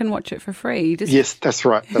 Everyone can watch it for free. Yes, that's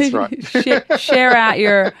right. That's right. share out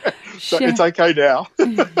your... So it's okay now.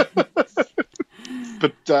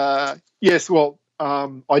 But, yes, well,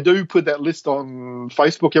 I do put that list on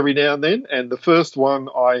Facebook every now and then. And the first one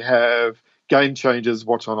I have... Game Changers,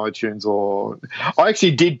 watch on iTunes, or I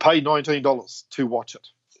actually did pay $19 to watch it.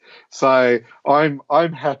 So I'm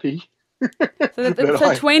happy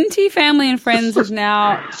So 20 family and friends have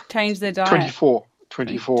now changed their diet. 24,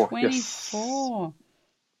 yes. 24.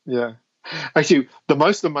 Yeah. Actually, the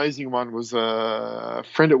most amazing one was a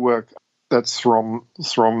friend at work that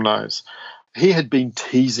Throm knows. He had been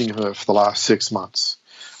teasing her for the last 6 months.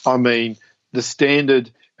 I mean, the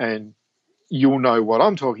standard, and you'll know what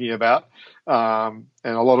I'm talking about, and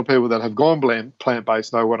a lot of people that have gone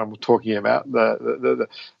plant-based know what I'm talking about. The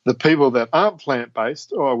people that aren't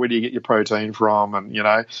plant-based, where do you get your protein from? And,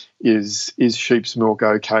 is sheep's milk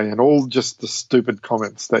okay? And all just the stupid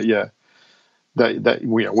comments that,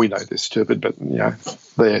 we know they're stupid, but,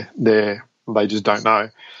 they just don't know.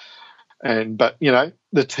 But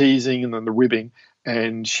the teasing and then the ribbing,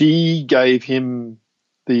 and she gave him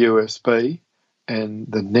the USB, and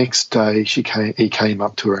the next day he came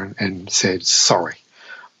up to her and said, "Sorry,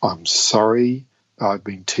 I'm sorry. I've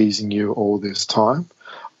been teasing you all this time.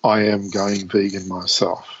 I am going vegan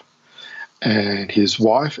myself." And his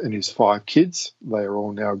wife and his 5 kids, they are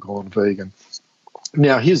all now gone vegan.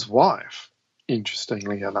 Now, his wife,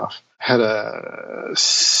 interestingly enough, had a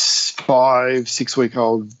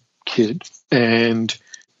 5-6-week-old kid, and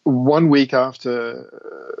 1 week after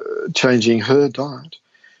changing her diet,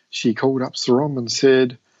 she called up Throm and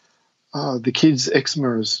said, the kid's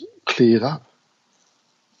eczema has cleared up,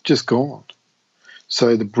 just gone.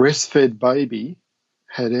 So the breastfed baby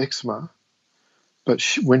had eczema, but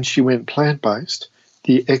when she went plant-based,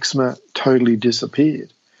 the eczema totally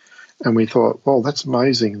disappeared. And we thought, well, that's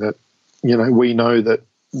amazing that, we know that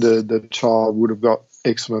the child would have got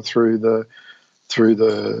eczema through the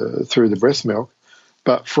breast milk,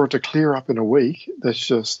 but for it to clear up in a week, that's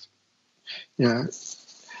just,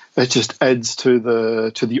 it just adds to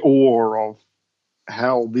the awe of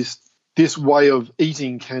how this way of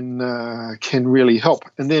eating can really help.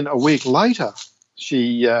 And then a week later,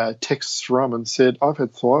 she texts Throm and said, "I've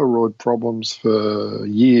had thyroid problems for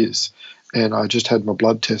years, and I just had my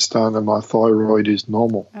blood test done, and my thyroid is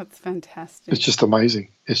normal." That's fantastic. It's just amazing.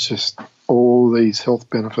 It's just all these health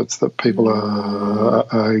benefits that people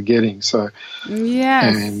are getting. So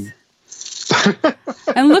yes.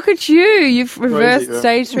 And look at you. You've reversed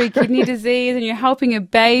stage 3 kidney disease, and you're helping a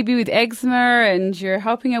baby with eczema, and you're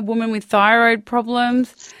helping a woman with thyroid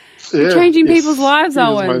problems. You're changing people's lives,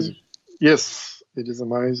 Owen. Amazing. Yes, it is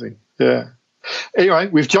amazing. Yeah. Anyway,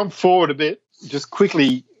 we've jumped forward a bit. Just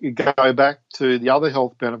quickly go back to the other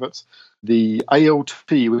health benefits. The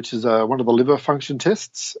ALT, which is one of the liver function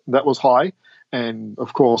tests, that was high. And,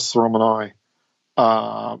 of course, Throm and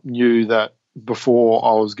I knew that before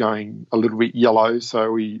I was going a little bit yellow,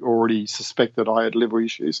 so we already suspected I had liver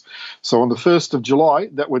issues. So on the 1st of July,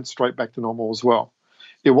 that went straight back to normal as well.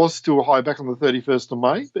 It was still high back on the 31st of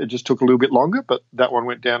May. It just took a little bit longer, but that one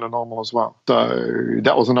went down to normal as well. So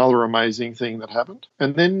that was another amazing thing that happened.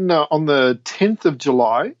 And then on the 10th of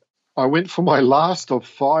July, I went for my last of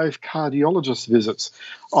 5 cardiologist visits.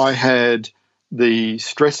 I had the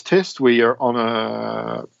stress test where you're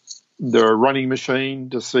on the running machine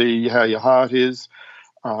to see how your heart is.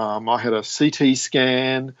 I had a CT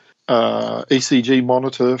scan, ECG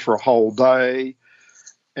monitor for a whole day,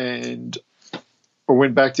 and I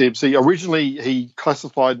went back to him. See, originally he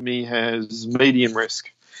classified me as medium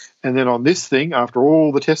risk, and then on this thing, after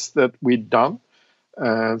all the tests that we'd done,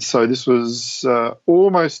 and so this was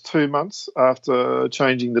almost 2 months after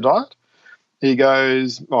changing the diet, he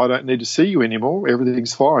goes, "I don't need to see you anymore.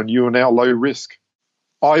 Everything's fine. You are now low risk."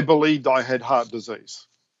 I believed I had heart disease.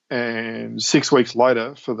 And 6 weeks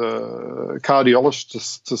later, for the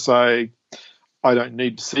cardiologist to say, "I don't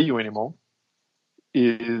need to see you anymore,"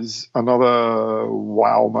 is another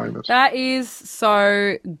wow moment. That is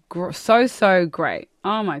so great.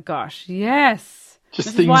 Oh, my gosh. Yes.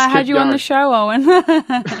 This is why I had you on the show, Owen.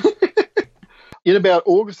 In about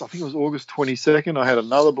August, I think it was August 22nd, I had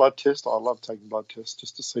another blood test. I love taking blood tests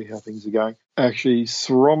just to see how things are going. Actually,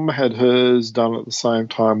 Throm had hers done at the same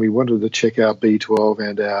time. We wanted to check our B12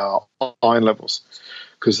 and our iron levels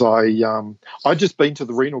because I'd just been to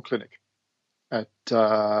the renal clinic at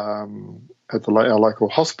our local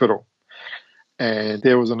hospital, and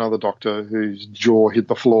there was another doctor whose jaw hit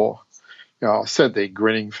the floor. I sat there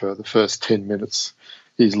grinning for the first 10 minutes.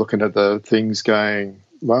 He's looking at the things going,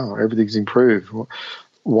 "Wow, everything's improved.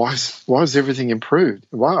 Why is everything improved?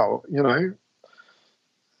 Wow, he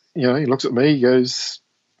looks at me, he goes,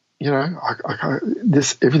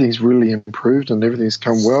 everything's really improved and everything's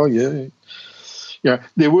come well."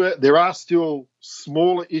 There are still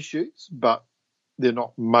smaller issues, but they're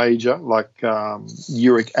not major. Like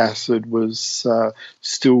uric acid was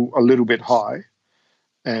still a little bit high,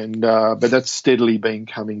 and but that's steadily been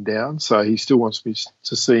coming down. So he still wants me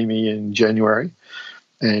to see me in January.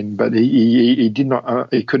 But he did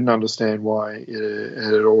not he couldn't understand why it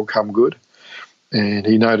had all come good. And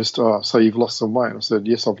he noticed, so you've lost some weight. I said,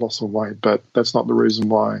 yes, I've lost some weight, but that's not the reason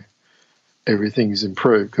why everything's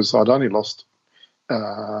improved, because I'd only lost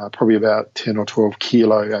probably about 10 or 12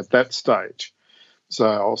 kilo at that stage. So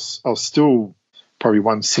I was still probably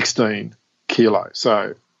 116 kilo.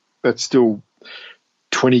 So that's still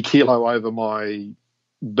 20 kilo over my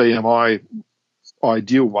BMI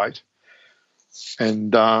ideal weight.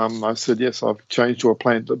 And I said, yes, I've changed to a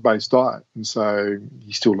plant-based diet. And so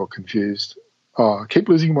he still looked confused. Oh, keep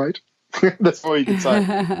losing weight. That's all you could say.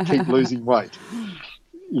 Keep losing weight.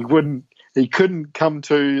 He couldn't come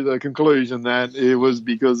to the conclusion that it was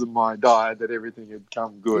because of my diet that everything had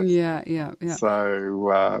come good. Yeah.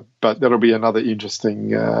 So, but that'll be another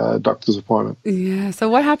interesting doctor's appointment. Yeah. So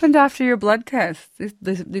what happened after your blood test? This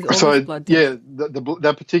blood test? Yeah,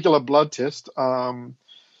 that particular blood test,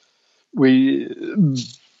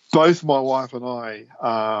 both my wife and I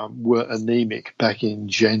were anemic back in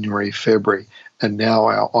January, February, and now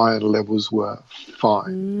our iron levels were fine.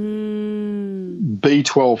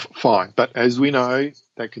 B12, fine. But as we know,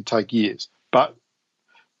 that could take years. But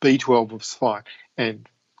B12 was fine. And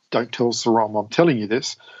don't tell Saram I'm telling you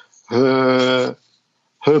this, her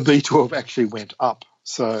B12 actually went up.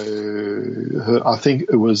 So I think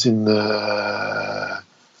it was in the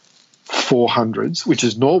 400s, which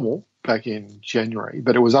is normal back in January,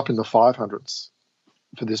 but it was up in the 500s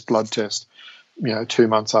for this blood test, 2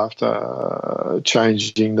 months after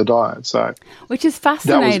changing the diet. So, which is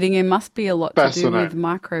fascinating. It must be a lot to do with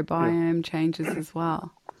microbiome changes as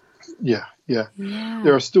well. Yeah.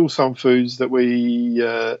 There are still some foods that we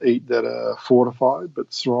eat that are fortified, but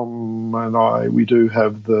Saram and I, we do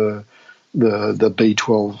have the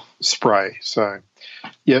B12 spray. So,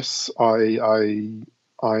 yes, I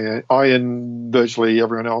and virtually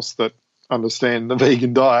everyone else that understand the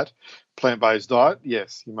vegan diet, plant-based diet,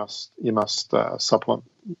 yes, you must supplement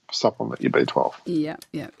your B12. Yeah.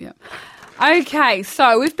 Okay,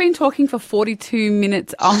 so we've been talking for 42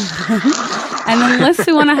 minutes on, and unless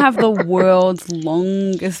we want to have the world's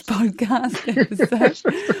longest podcast episode,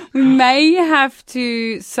 we may have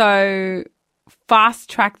to fast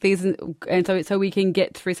track these and so we can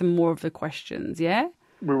get through some more of the questions. Yeah.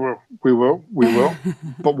 We will.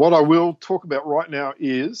 But what I will talk about right now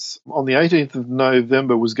is on the 18th of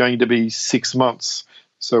November was going to be 6 months.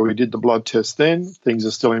 So we did the blood test then. Things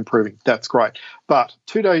are still improving. That's great. But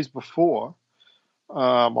 2 days before,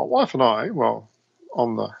 my wife and I,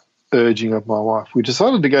 on the urging of my wife, we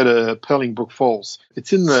decided to go to Perlingbrook Falls.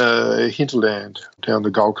 It's in the hinterland down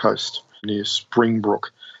the Gold Coast near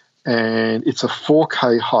Springbrook. And it's a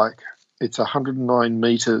 4K hike. It's 109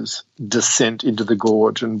 metres descent into the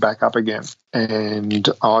gorge and back up again. And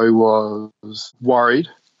I was worried,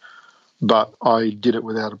 but I did it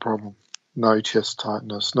without a problem. No chest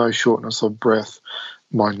tightness, no shortness of breath.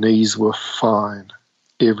 My knees were fine.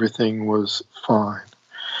 Everything was fine.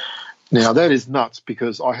 Now, that is nuts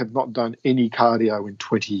because I have not done any cardio in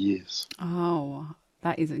 20 years. Oh,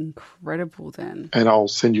 that is incredible then. And I'll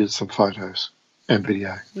send you some photos and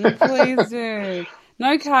video. Yeah, please do.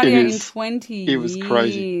 No cardio in 20 years. It was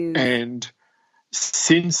crazy. And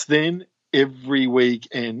since then, every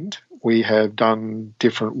weekend we have done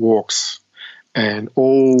different walks and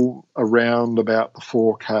all around about the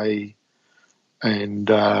 4K and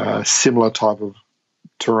similar type of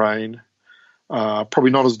terrain. Probably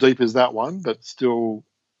not as deep as that one, but still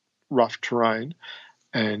rough terrain.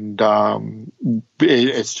 And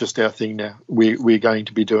it's just our thing now. We're going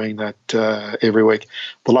to be doing that every week.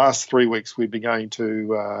 The last 3 weeks we've been going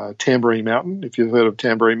to Tamborine Mountain. If you've heard of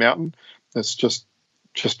Tamborine Mountain, that's just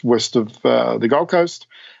west of the Gold Coast,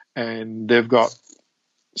 and they've got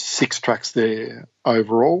 6 tracks there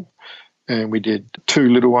overall. And we did 2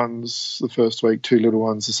 little ones the first week, 2 little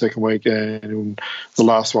ones the second week, and the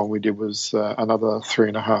last one we did was another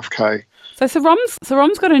 3.5K. So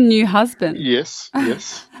Saram's got a new husband. Yes.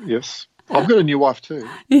 I've got a new wife too.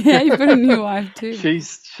 Yeah, you've got a new wife too.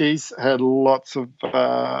 She's had lots of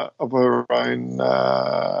her own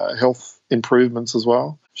health improvements as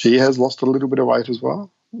well. She has lost a little bit of weight as well.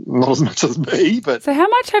 Not as much as me, but... So how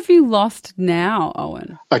much have you lost now,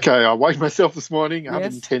 Owen? Okay, I weighed myself this morning,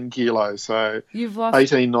 110 kilos, so you've lost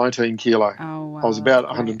 18, 19 kilo. Oh, wow. I was about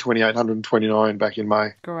 128, 129 back in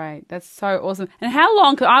May. Great. That's so awesome. And how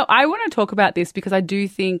long... I want to talk about this because I do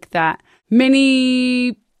think that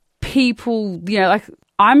many people,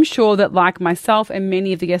 I'm sure that like myself and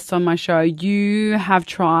many of the guests on my show, you have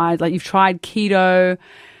tried, you've tried keto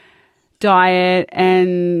diet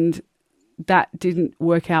and that didn't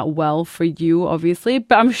work out well for you, obviously.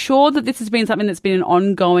 But I'm sure that this has been something that's been an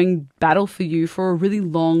ongoing battle for you for a really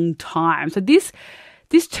long time. So this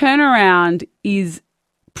turnaround is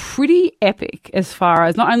pretty epic as far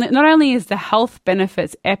as not only is the health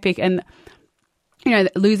benefits epic, and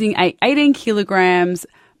losing 18 kilograms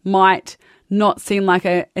might not seem like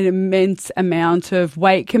an immense amount of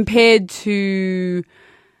weight compared to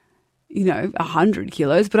 100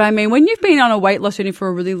 kilos. But I mean, when you've been on a weight loss journey for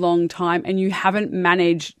a really long time and you haven't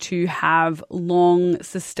managed to have long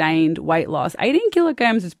sustained weight loss, 18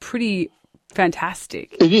 kilograms is pretty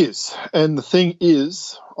fantastic. It is. And the thing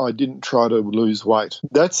is, I didn't try to lose weight.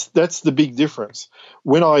 That's the big difference.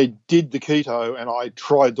 When I did the keto and I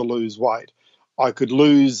tried to lose weight, I could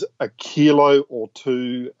lose a kilo or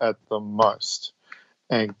two at the most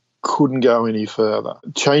and couldn't go any further.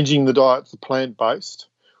 Changing the diet to plant-based,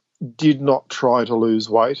 did not try to lose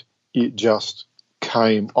weight. It just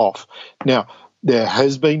came off. Now, there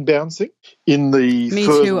has been bouncing in the Me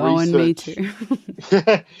further too, Owen, me research.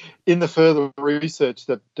 too. In the further research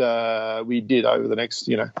that we did over the next,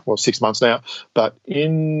 6 months now, but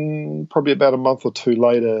in probably about a month or two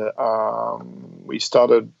later, we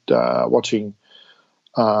started watching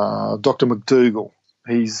Dr. McDougall.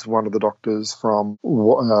 He's one of the doctors from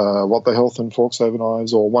What the Health and Forks Over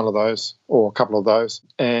Knives, or one of those, or a couple of those.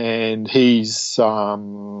 And he's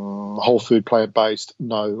whole food, plant-based,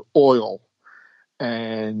 no oil.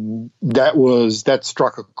 And that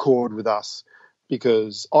struck a chord with us,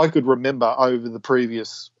 because I could remember over the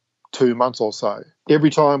previous 2 months or so, every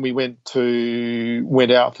time we went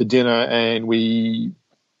out for dinner and we,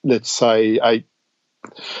 let's say, ate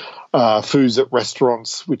foods at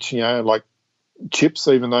restaurants, which, like chips,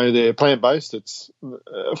 even though they're plant-based, it's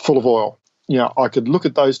full of oil. I could look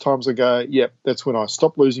at those times and go, yep, that's when I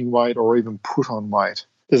stopped losing weight or even put on weight.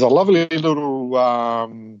 There's a lovely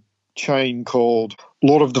little chain called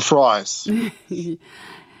Lord of the Fries. Yes.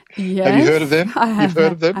 Have you heard of them? You've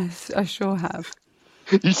heard of them? I sure have.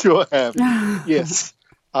 You sure have. Yes.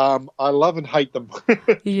 I love and hate them.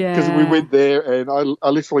 Yeah. Because we went there and I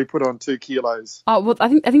literally put on 2 kilos. Oh, well, I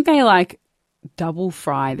think they like double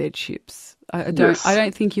fry their chips. I don't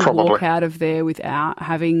think you probably walk out of there without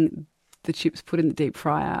having the chips put in the deep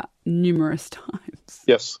fryer numerous times.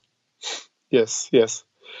 Yes.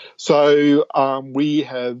 So we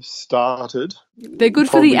have started. They're good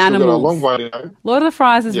for the animals. Got a long way to go. Lord of the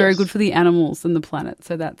Fries is very good for the animals and the planet.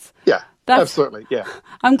 So that's absolutely, yeah.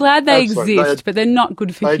 I'm glad they Absolutely. exist, but they're not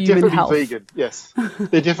good for human health. They're definitely vegan, yes.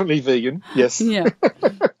 They're definitely vegan, yes. Yeah.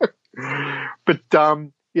 But,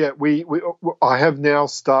 I have now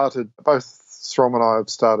started, both Strom and I have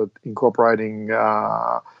started incorporating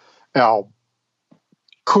our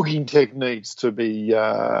cooking techniques to be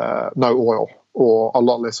no oil, or a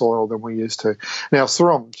lot less oil than we used to. Now,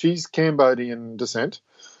 Sarom, she's Cambodian descent.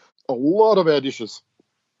 A lot of our dishes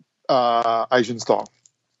are Asian style,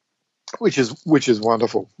 which is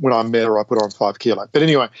wonderful. When I met her, I put on 5 kilos. But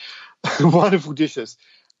anyway, wonderful dishes.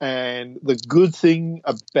 And the good thing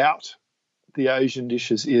about the Asian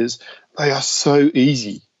dishes is they are so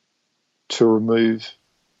easy to remove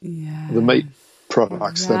the meat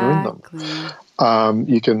products that are in them.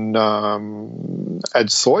 You can add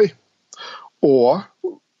soy. Or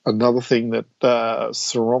another thing that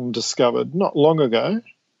Sarom discovered not long ago,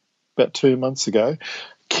 about 2 months ago,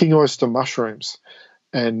 king oyster mushrooms.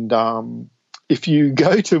 And if you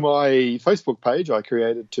go to my Facebook page I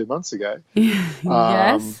created 2 months ago,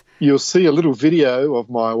 yes, you'll see a little video of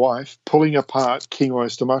my wife pulling apart king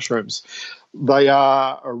oyster mushrooms. They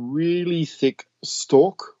are a really thick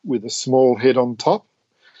stalk with a small head on top,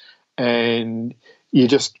 and you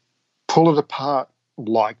just pull it apart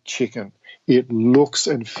like chicken. It looks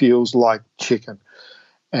and feels like chicken.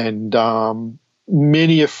 And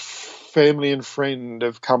many a family and friend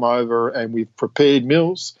have come over and we've prepared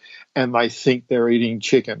meals and they think they're eating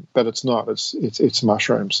chicken, but it's not. It's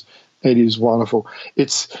mushrooms. It is wonderful.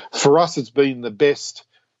 For us, it's been the best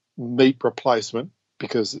meat replacement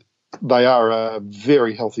because they are a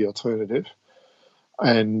very healthy alternative.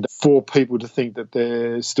 And for people to think that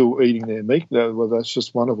they're still eating their meat, well, that's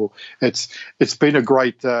just wonderful. It's been a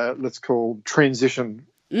great, let's call transition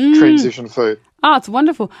food. Oh, it's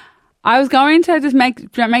wonderful. I was going to just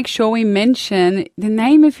make sure we mention the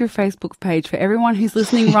name of your Facebook page for everyone who's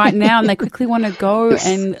listening right now and they quickly want to go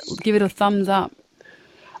and give it a thumbs up.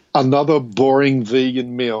 Another boring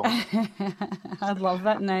vegan meal. I love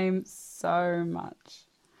that name so much.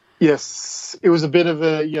 Yes, it was a bit of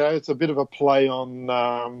it's a bit of a play on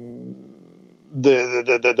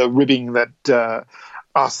the ribbing that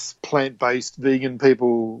us plant-based vegan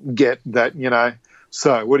people get. That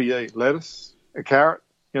so what do you eat? Lettuce, a carrot,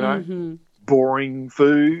 boring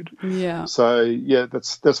food. Yeah. So yeah,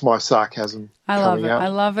 that's my sarcasm. I love coming it. out. I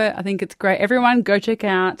love it. I think it's great. Everyone go check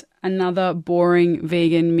out Another Boring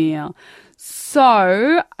Vegan Meal.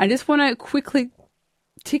 So I just want to quickly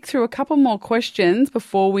tick through a couple more questions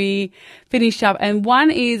before we finish up. And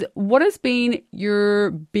one is, what has been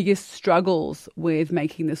your biggest struggles with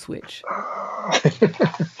making the switch?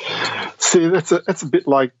 See, that's a bit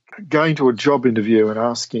like going to a job interview and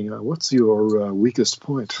asking, "What's your weakest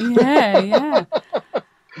point?" Yeah.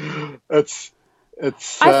 It's.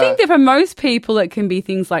 I think that for most people, it can be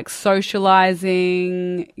things like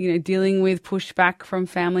socializing, dealing with pushback from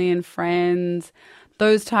family and friends,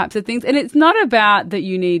 those types of things. And it's not about that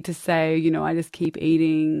you need to say, I just keep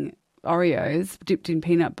eating Oreos dipped in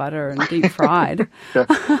peanut butter and deep fried.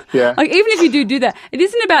 Yeah. Like, even if you do that, it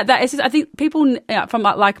isn't about that. It's just, I think people from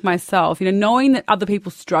like myself, knowing that other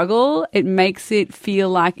people struggle, it makes it feel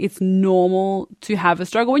like it's normal to have a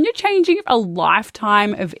struggle. When you're changing a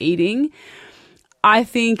lifetime of eating, I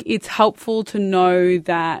think it's helpful to know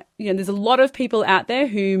that, there's a lot of people out there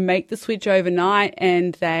who make the switch overnight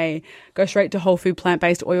and they go straight to whole food,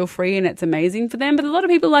 plant-based, oil-free, and it's amazing for them. But a lot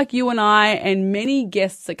of people like you and I and many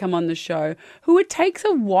guests that come on the show who it takes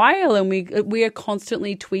a while, and we are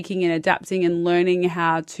constantly tweaking and adapting and learning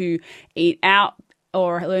how to eat out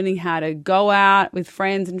or learning how to go out with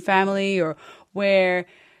friends and family, or where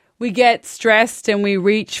we get stressed and we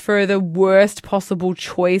reach for the worst possible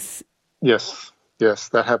choice. Yes,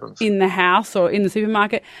 that happens. In the house or in the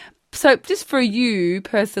supermarket. So just for you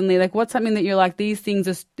personally, like, what's something that you're like, these things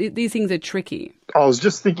are tricky? I was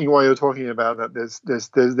just thinking while you were talking about that,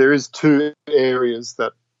 there is two areas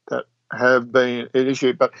that have been an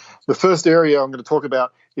issue. But the first area I'm going to talk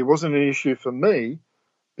about, it wasn't an issue for me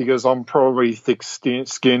because I'm probably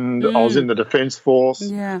thick-skinned. I was in the Defence Force.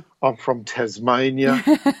 Yeah. I'm from Tasmania.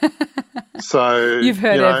 So you've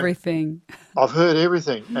heard everything. I've heard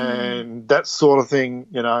everything, and that sort of thing,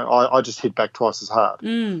 I just hit back twice as hard.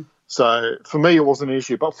 So for me, it wasn't an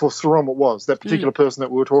issue, but for Saram, it was. That particular person that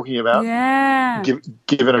we were talking about,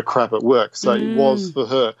 giving a crap at work. So it was for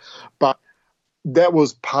her. But that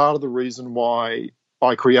was part of the reason why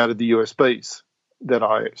I created the USBs that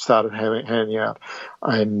I started handing out.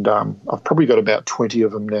 And I've probably got about 20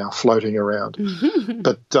 of them now floating around.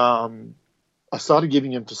 But I started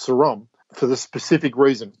giving them to Saram for the specific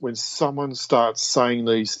reason. When someone starts saying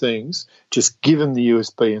these things, just give them the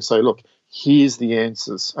USB and say, look, here's the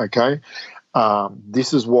answers, okay?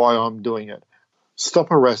 This is why I'm doing it. Stop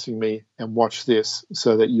harassing me and watch this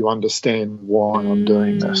so that you understand why I'm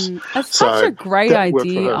doing this. That's such a great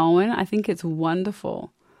idea, Owen. I think it's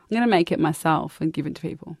wonderful. I'm going to make it myself and give it to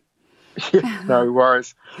people. Yeah, no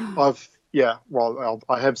worries. I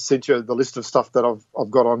have sent you the list of stuff that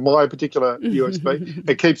I've got on my particular USB.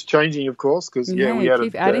 It keeds changing, of course, because we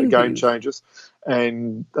added game changes.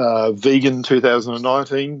 And Vegan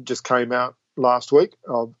 2019 just came out last week.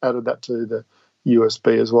 I've added that to the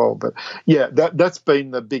USB as well. But yeah, that's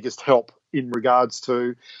been the biggest help in regards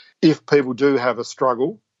to if people do have a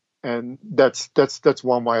struggle, and that's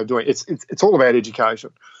one way of doing it. It's all about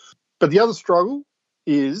education. But the other struggle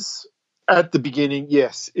is, at the beginning,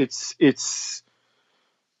 yes, it's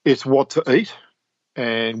what to eat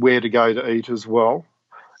and where to go to eat as well.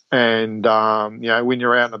 And when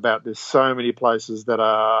you're out and about, there's so many places that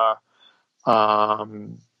are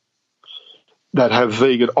that have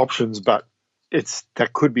vegan options, but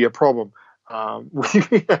that could be a problem.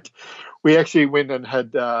 We actually went and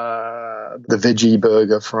had the veggie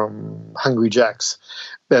burger from Hungry Jack's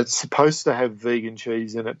that's supposed to have vegan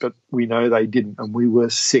cheese in it, but we know they didn't, and we were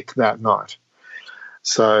sick that night.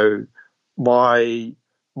 So my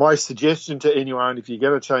suggestion to anyone, if you're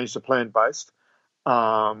going to change to plant-based,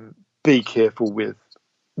 be careful with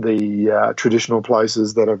the traditional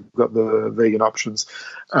places that have got the vegan options.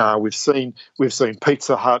 We've seen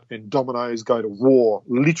Pizza Hut and Domino's go to war,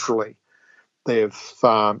 literally. They've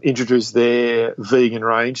introduced their vegan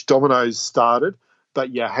range. Domino's started,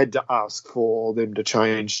 but you had to ask for them to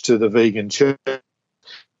change to the vegan cheese. And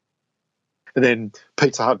then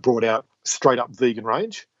Pizza Hut brought out straight-up vegan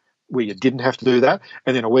range where you didn't have to do that.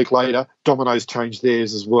 And then a week later, Domino's changed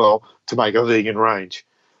theirs as well to make a vegan range.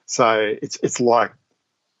 So it's like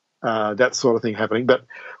that sort of thing happening. But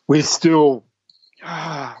we're still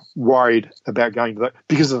worried about going to that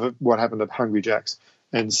because of what happened at Hungry Jack's.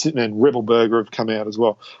 And Rebel Burger have come out as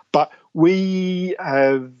well. But we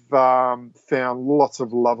have found lots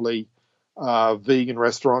of lovely vegan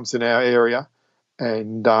restaurants in our area,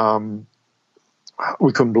 and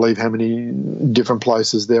we couldn't believe how many different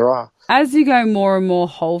places there are. As you go more and more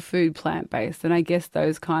whole food plant-based, and I guess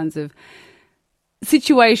those kinds of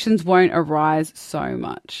situations won't arise so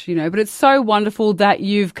much, you know, but it's so wonderful that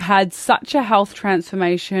you've had such a health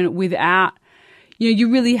transformation without, you know,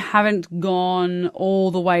 you really haven't gone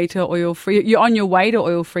all the way to oil-free. You're on your way to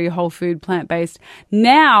oil-free, whole food, plant-based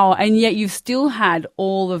now, and yet you've still had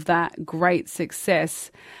all of that great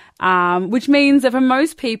success, which means that for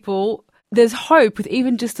most people, there's hope with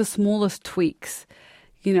even just the smallest tweaks,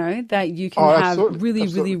 you know, that you can have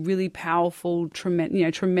really powerful,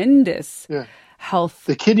 tremendous health.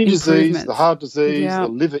 The kidney disease, the heart disease, the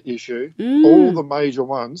liver issue, all the major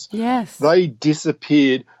ones, they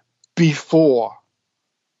disappeared before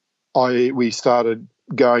we started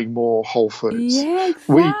going more whole foods. Yeah,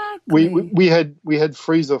 exactly. We had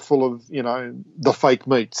freezer full of, you know, the fake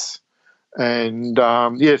meats, and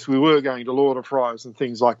yes, we were going to Lord of Fries and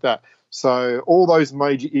things like that. So all those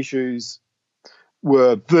major issues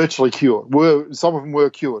were virtually cured. Some of them were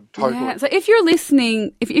cured totally. Yeah. So if you're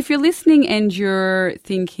listening, if you're listening and you're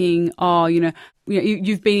thinking, oh,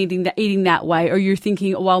 you've been eating that way, or you're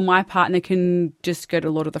thinking, well, my partner can just go to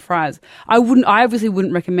Lord of the Fries. I obviously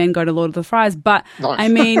wouldn't recommend going to Lord of the Fries, but no. I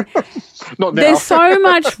mean, not now. There's so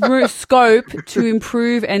much scope to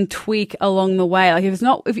improve and tweak along the way. Like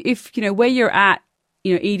if you know where you're at,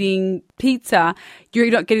 you know, eating pizza, you're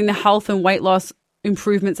not getting the health and weight loss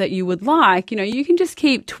improvements that you would like, you know, you can just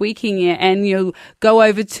keep tweaking it, and you'll go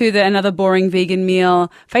over to the Another Boring Vegan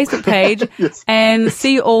Meal Facebook page and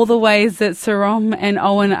see all the ways that Saram and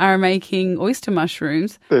Owen are making oyster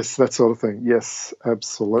mushrooms. Yes, that sort of thing. Yes,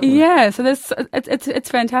 absolutely. Yeah, so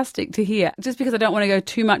it's fantastic to hear. Just because I don't want to go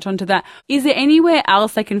too much onto that, is there anywhere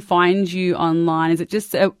else they can find you online? Is it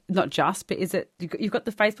just, not just, but is it, you've got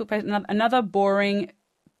the Facebook page, Another Boring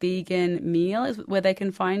Vegan Meal is where they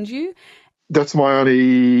can find you? That's my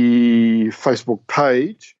only Facebook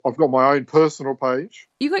page. I've got my own personal page.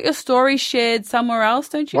 You got your story shared somewhere else,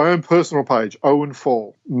 don't you? My own personal page, Owen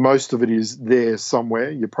Fall. Most of it is there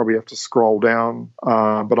somewhere. You probably have to scroll down,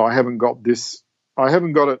 but I haven't got this. I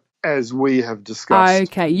haven't got it as we have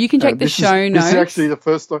discussed. Okay, you can check the show notes. This is actually the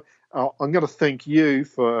first time. I'm going to thank you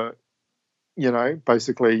for, you know,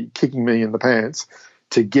 basically kicking me in the pants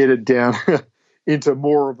to get it down into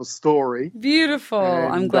more of a story. Beautiful.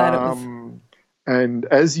 And, I'm glad it was. And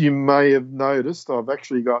as you may have noticed, I've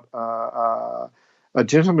actually got a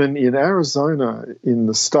gentleman in Arizona in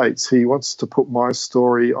the States. He wants to put my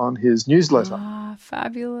story on his newsletter. Ah,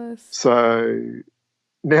 fabulous. So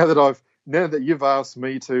now that you've asked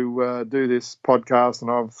me to do this podcast, and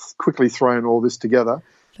I've quickly thrown all this together,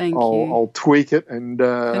 I'll tweak it and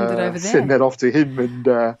send that off to him. And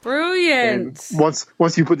brilliant. And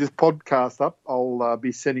once you put this podcast up, I'll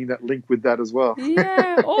be sending that link with that as well.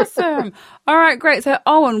 Yeah, awesome. All right, great. So,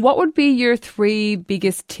 Owen, what would be your 3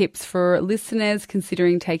 biggest tips for listeners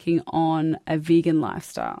considering taking on a vegan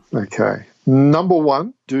lifestyle? Okay. Number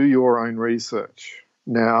 1, do your own research.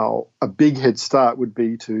 Now, a big head start would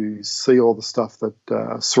be to see all the stuff that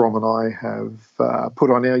Saram and I have put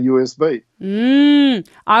on our USB.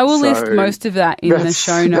 I will list most of that in the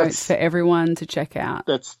show notes for everyone to check out.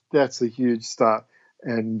 That's a huge start.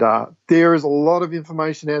 And there is a lot of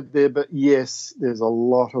information out there, but yes, there's a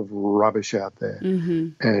lot of rubbish out there.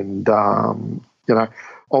 Mm-hmm. And, you know,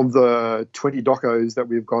 of the 20 docos that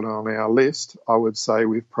we've got on our list, I would say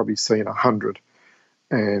we've probably seen 100.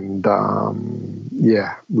 And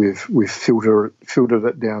we've filtered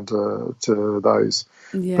it down to those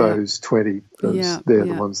 20. They're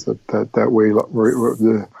the ones that we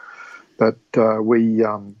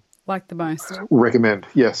like the most. Recommend,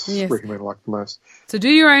 yes. Recommend like the most. So do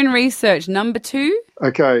your own research. Number 2.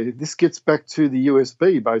 Okay, this gets back to the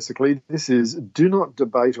USB. Basically, this is do not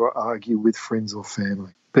debate or argue with friends or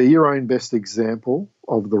family. Be your own best example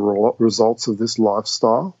of the results of this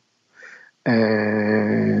lifestyle.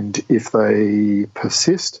 And if they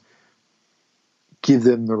persist, give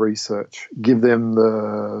them the research, give them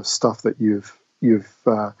the stuff that you've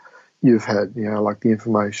had, you know, like the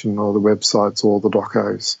information or the websites or the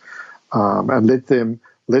docos, and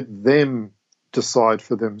let them decide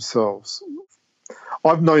for themselves.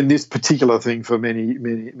 I've known this particular thing for many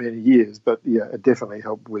years, but yeah, it definitely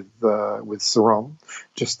helped with Saram,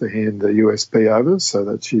 just to hand the USB over so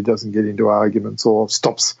that she doesn't get into arguments or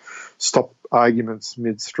stop arguments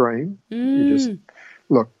midstream. You just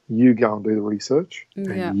you go and do the research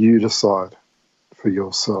and you decide for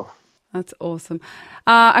yourself. That's awesome.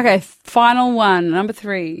 Okay, final one, number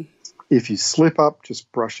 3. If you slip up,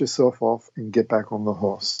 just brush yourself off and get back on the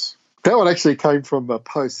horse. That one actually came from a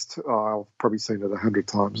post. I've probably seen it 100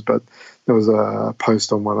 times, but there was a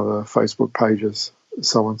post on one of the Facebook pages.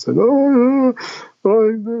 Someone said,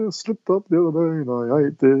 I slipped up the other day and I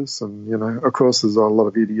ate this. And, you know, of course, there's a lot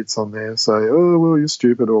of idiots on there say, oh, well, you're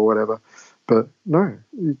stupid or whatever. But no,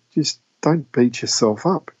 you just don't beat yourself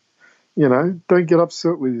up. You know, don't get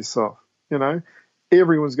upset with yourself. You know,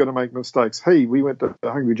 everyone's going to make mistakes. Hey, we went to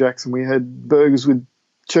Hungry Jack's and we had burgers with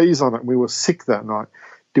cheese on it and we were sick that night.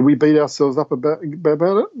 Did we beat ourselves up about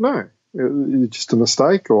it? No. It's just a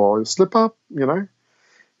mistake or a slip up, you know.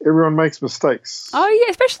 Everyone makes mistakes. Oh, yeah,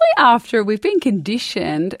 especially after we've been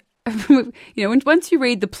conditioned. You know, once you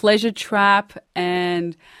read The Pleasure Trap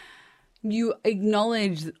and you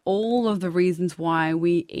acknowledge all of the reasons why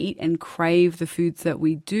we eat and crave the foods that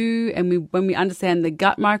we do, and when we understand the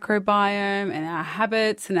gut microbiome and our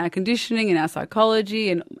habits and our conditioning and our psychology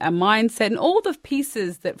and our mindset and all the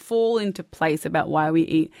pieces that fall into place about why we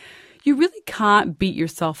eat, you really can't beat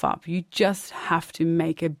yourself up. You just have to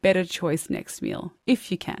make a better choice next meal,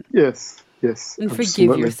 if you can. Yes, and absolutely.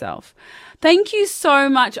 forgive yourself. Thank you so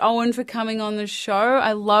much, Owen, for coming on the show.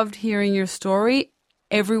 I loved hearing your story.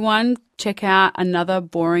 Everyone, check out Another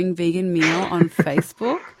Boring Vegan Meal on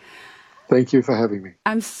Facebook. Thank you for having me.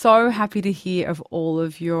 I'm so happy to hear of all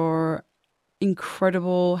of your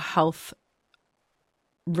incredible health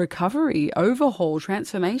recovery, overhaul,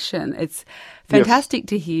 transformation. It's fantastic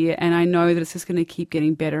to hear, and I know that it's just going to keep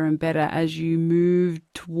getting better and better as you move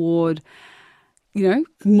toward, you know,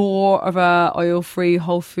 more of a oil-free,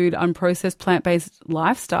 whole food, unprocessed, plant-based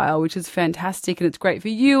lifestyle, which is fantastic. And it's great for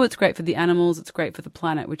you, it's great for the animals, it's great for the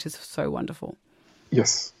planet, which is so wonderful.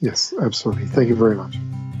 Yes, absolutely. Thank you very much.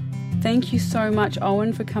 Thank you so much,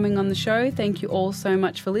 Owen, for coming on the show. Thank you all so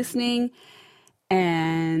much for listening.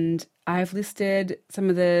 And I've listed some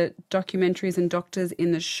of the documentaries and doctors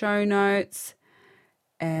in the show notes.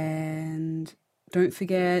 And don't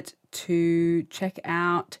forget to check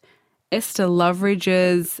out Esther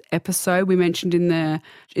Loveridge's episode we mentioned in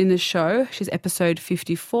the show. She's episode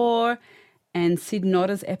 54, and Sid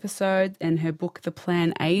Notter's episode and her book, The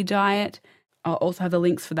Plan A Diet. I'll also have the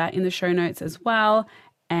links for that in the show notes as well.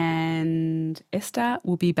 And Esther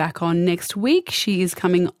will be back on next week. She is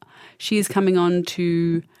coming on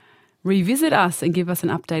to revisit us and give us an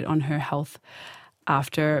update on her health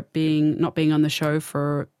after not being on the show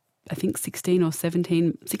for, I think, 16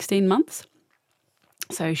 months.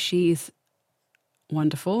 So she's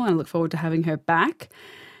wonderful, and I look forward to having her back.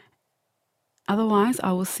 Otherwise,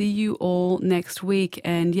 I will see you all next week.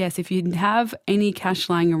 And yes, if you have any cash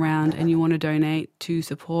lying around and you want to donate to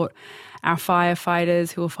support our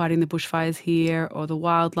firefighters who are fighting the bushfires here, or the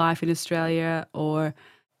wildlife in Australia, or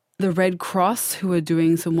the Red Cross who are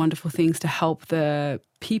doing some wonderful things to help the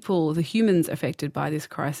people, the humans affected by this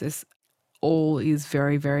crisis, all is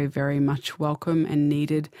very, very, very much welcome and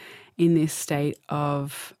needed in this state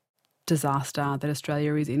of disaster that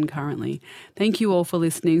Australia is in currently. Thank you all for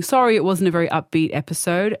listening. Sorry it wasn't a very upbeat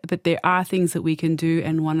episode, but there are things that we can do,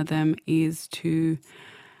 and one of them is to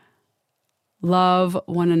love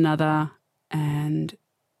one another and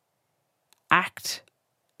act.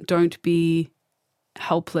 Don't be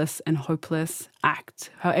helpless and hopeless. Act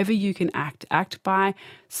however you can act. Act by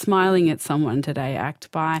smiling at someone today.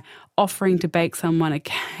 Act by offering to bake someone a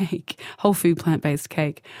cake, whole food plant-based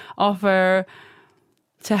cake. Offer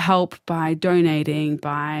to help by donating,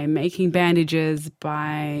 by making bandages,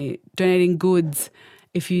 by donating goods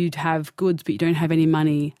if you have goods but you don't have any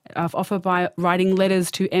money. Offer by writing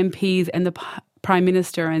letters to MPs and the Prime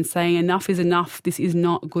Minister and saying enough is enough, this is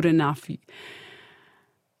not good enough.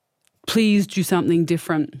 Please do something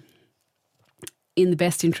different in the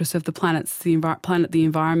best interest of the planet, the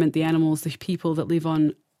environment, the animals, the people that live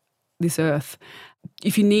on this earth.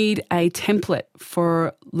 If you need a template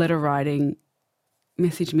for letter writing,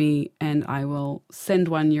 message me and I will send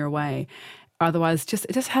one your way. Otherwise,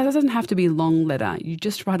 it doesn't have to be a long letter. You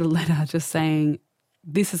just write a letter just saying,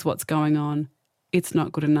 this is what's going on. It's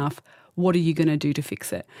not good enough. What are you going to do to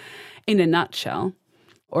fix it? In a nutshell.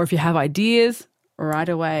 Or if you have ideas, right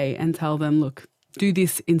away and tell them, look, do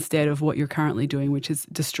this instead of what you're currently doing, which is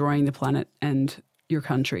destroying the planet and your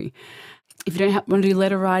country. If you don't want to do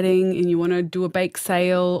letter writing and you want to do a bake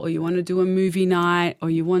sale, or you want to do a movie night,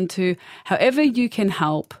 or you want to, however you can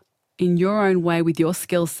help in your own way with your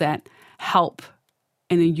skill set, help.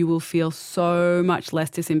 And then you will feel so much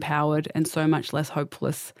less disempowered and so much less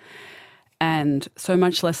hopeless and so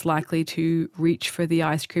much less likely to reach for the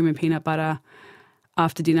ice cream and peanut butter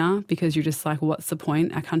after dinner, because you're just like, what's the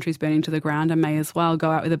point? Our country's burning to the ground. I may as well go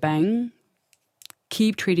out with a bang.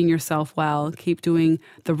 Keep treating yourself well. Keep doing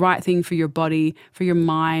the right thing for your body, for your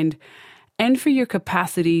mind, and for your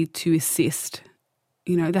capacity to assist.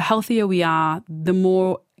 You know, the healthier we are, the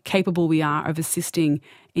more capable we are of assisting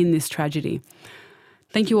in this tragedy.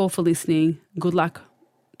 Thank you all for listening. Good luck.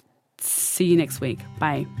 See you next week.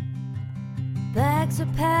 Bye. Bags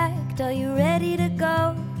are packed, are you ready to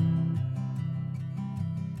go?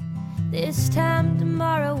 This time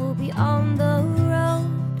tomorrow we'll be on the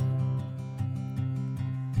road,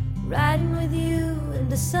 riding with you in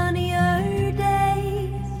the sunnier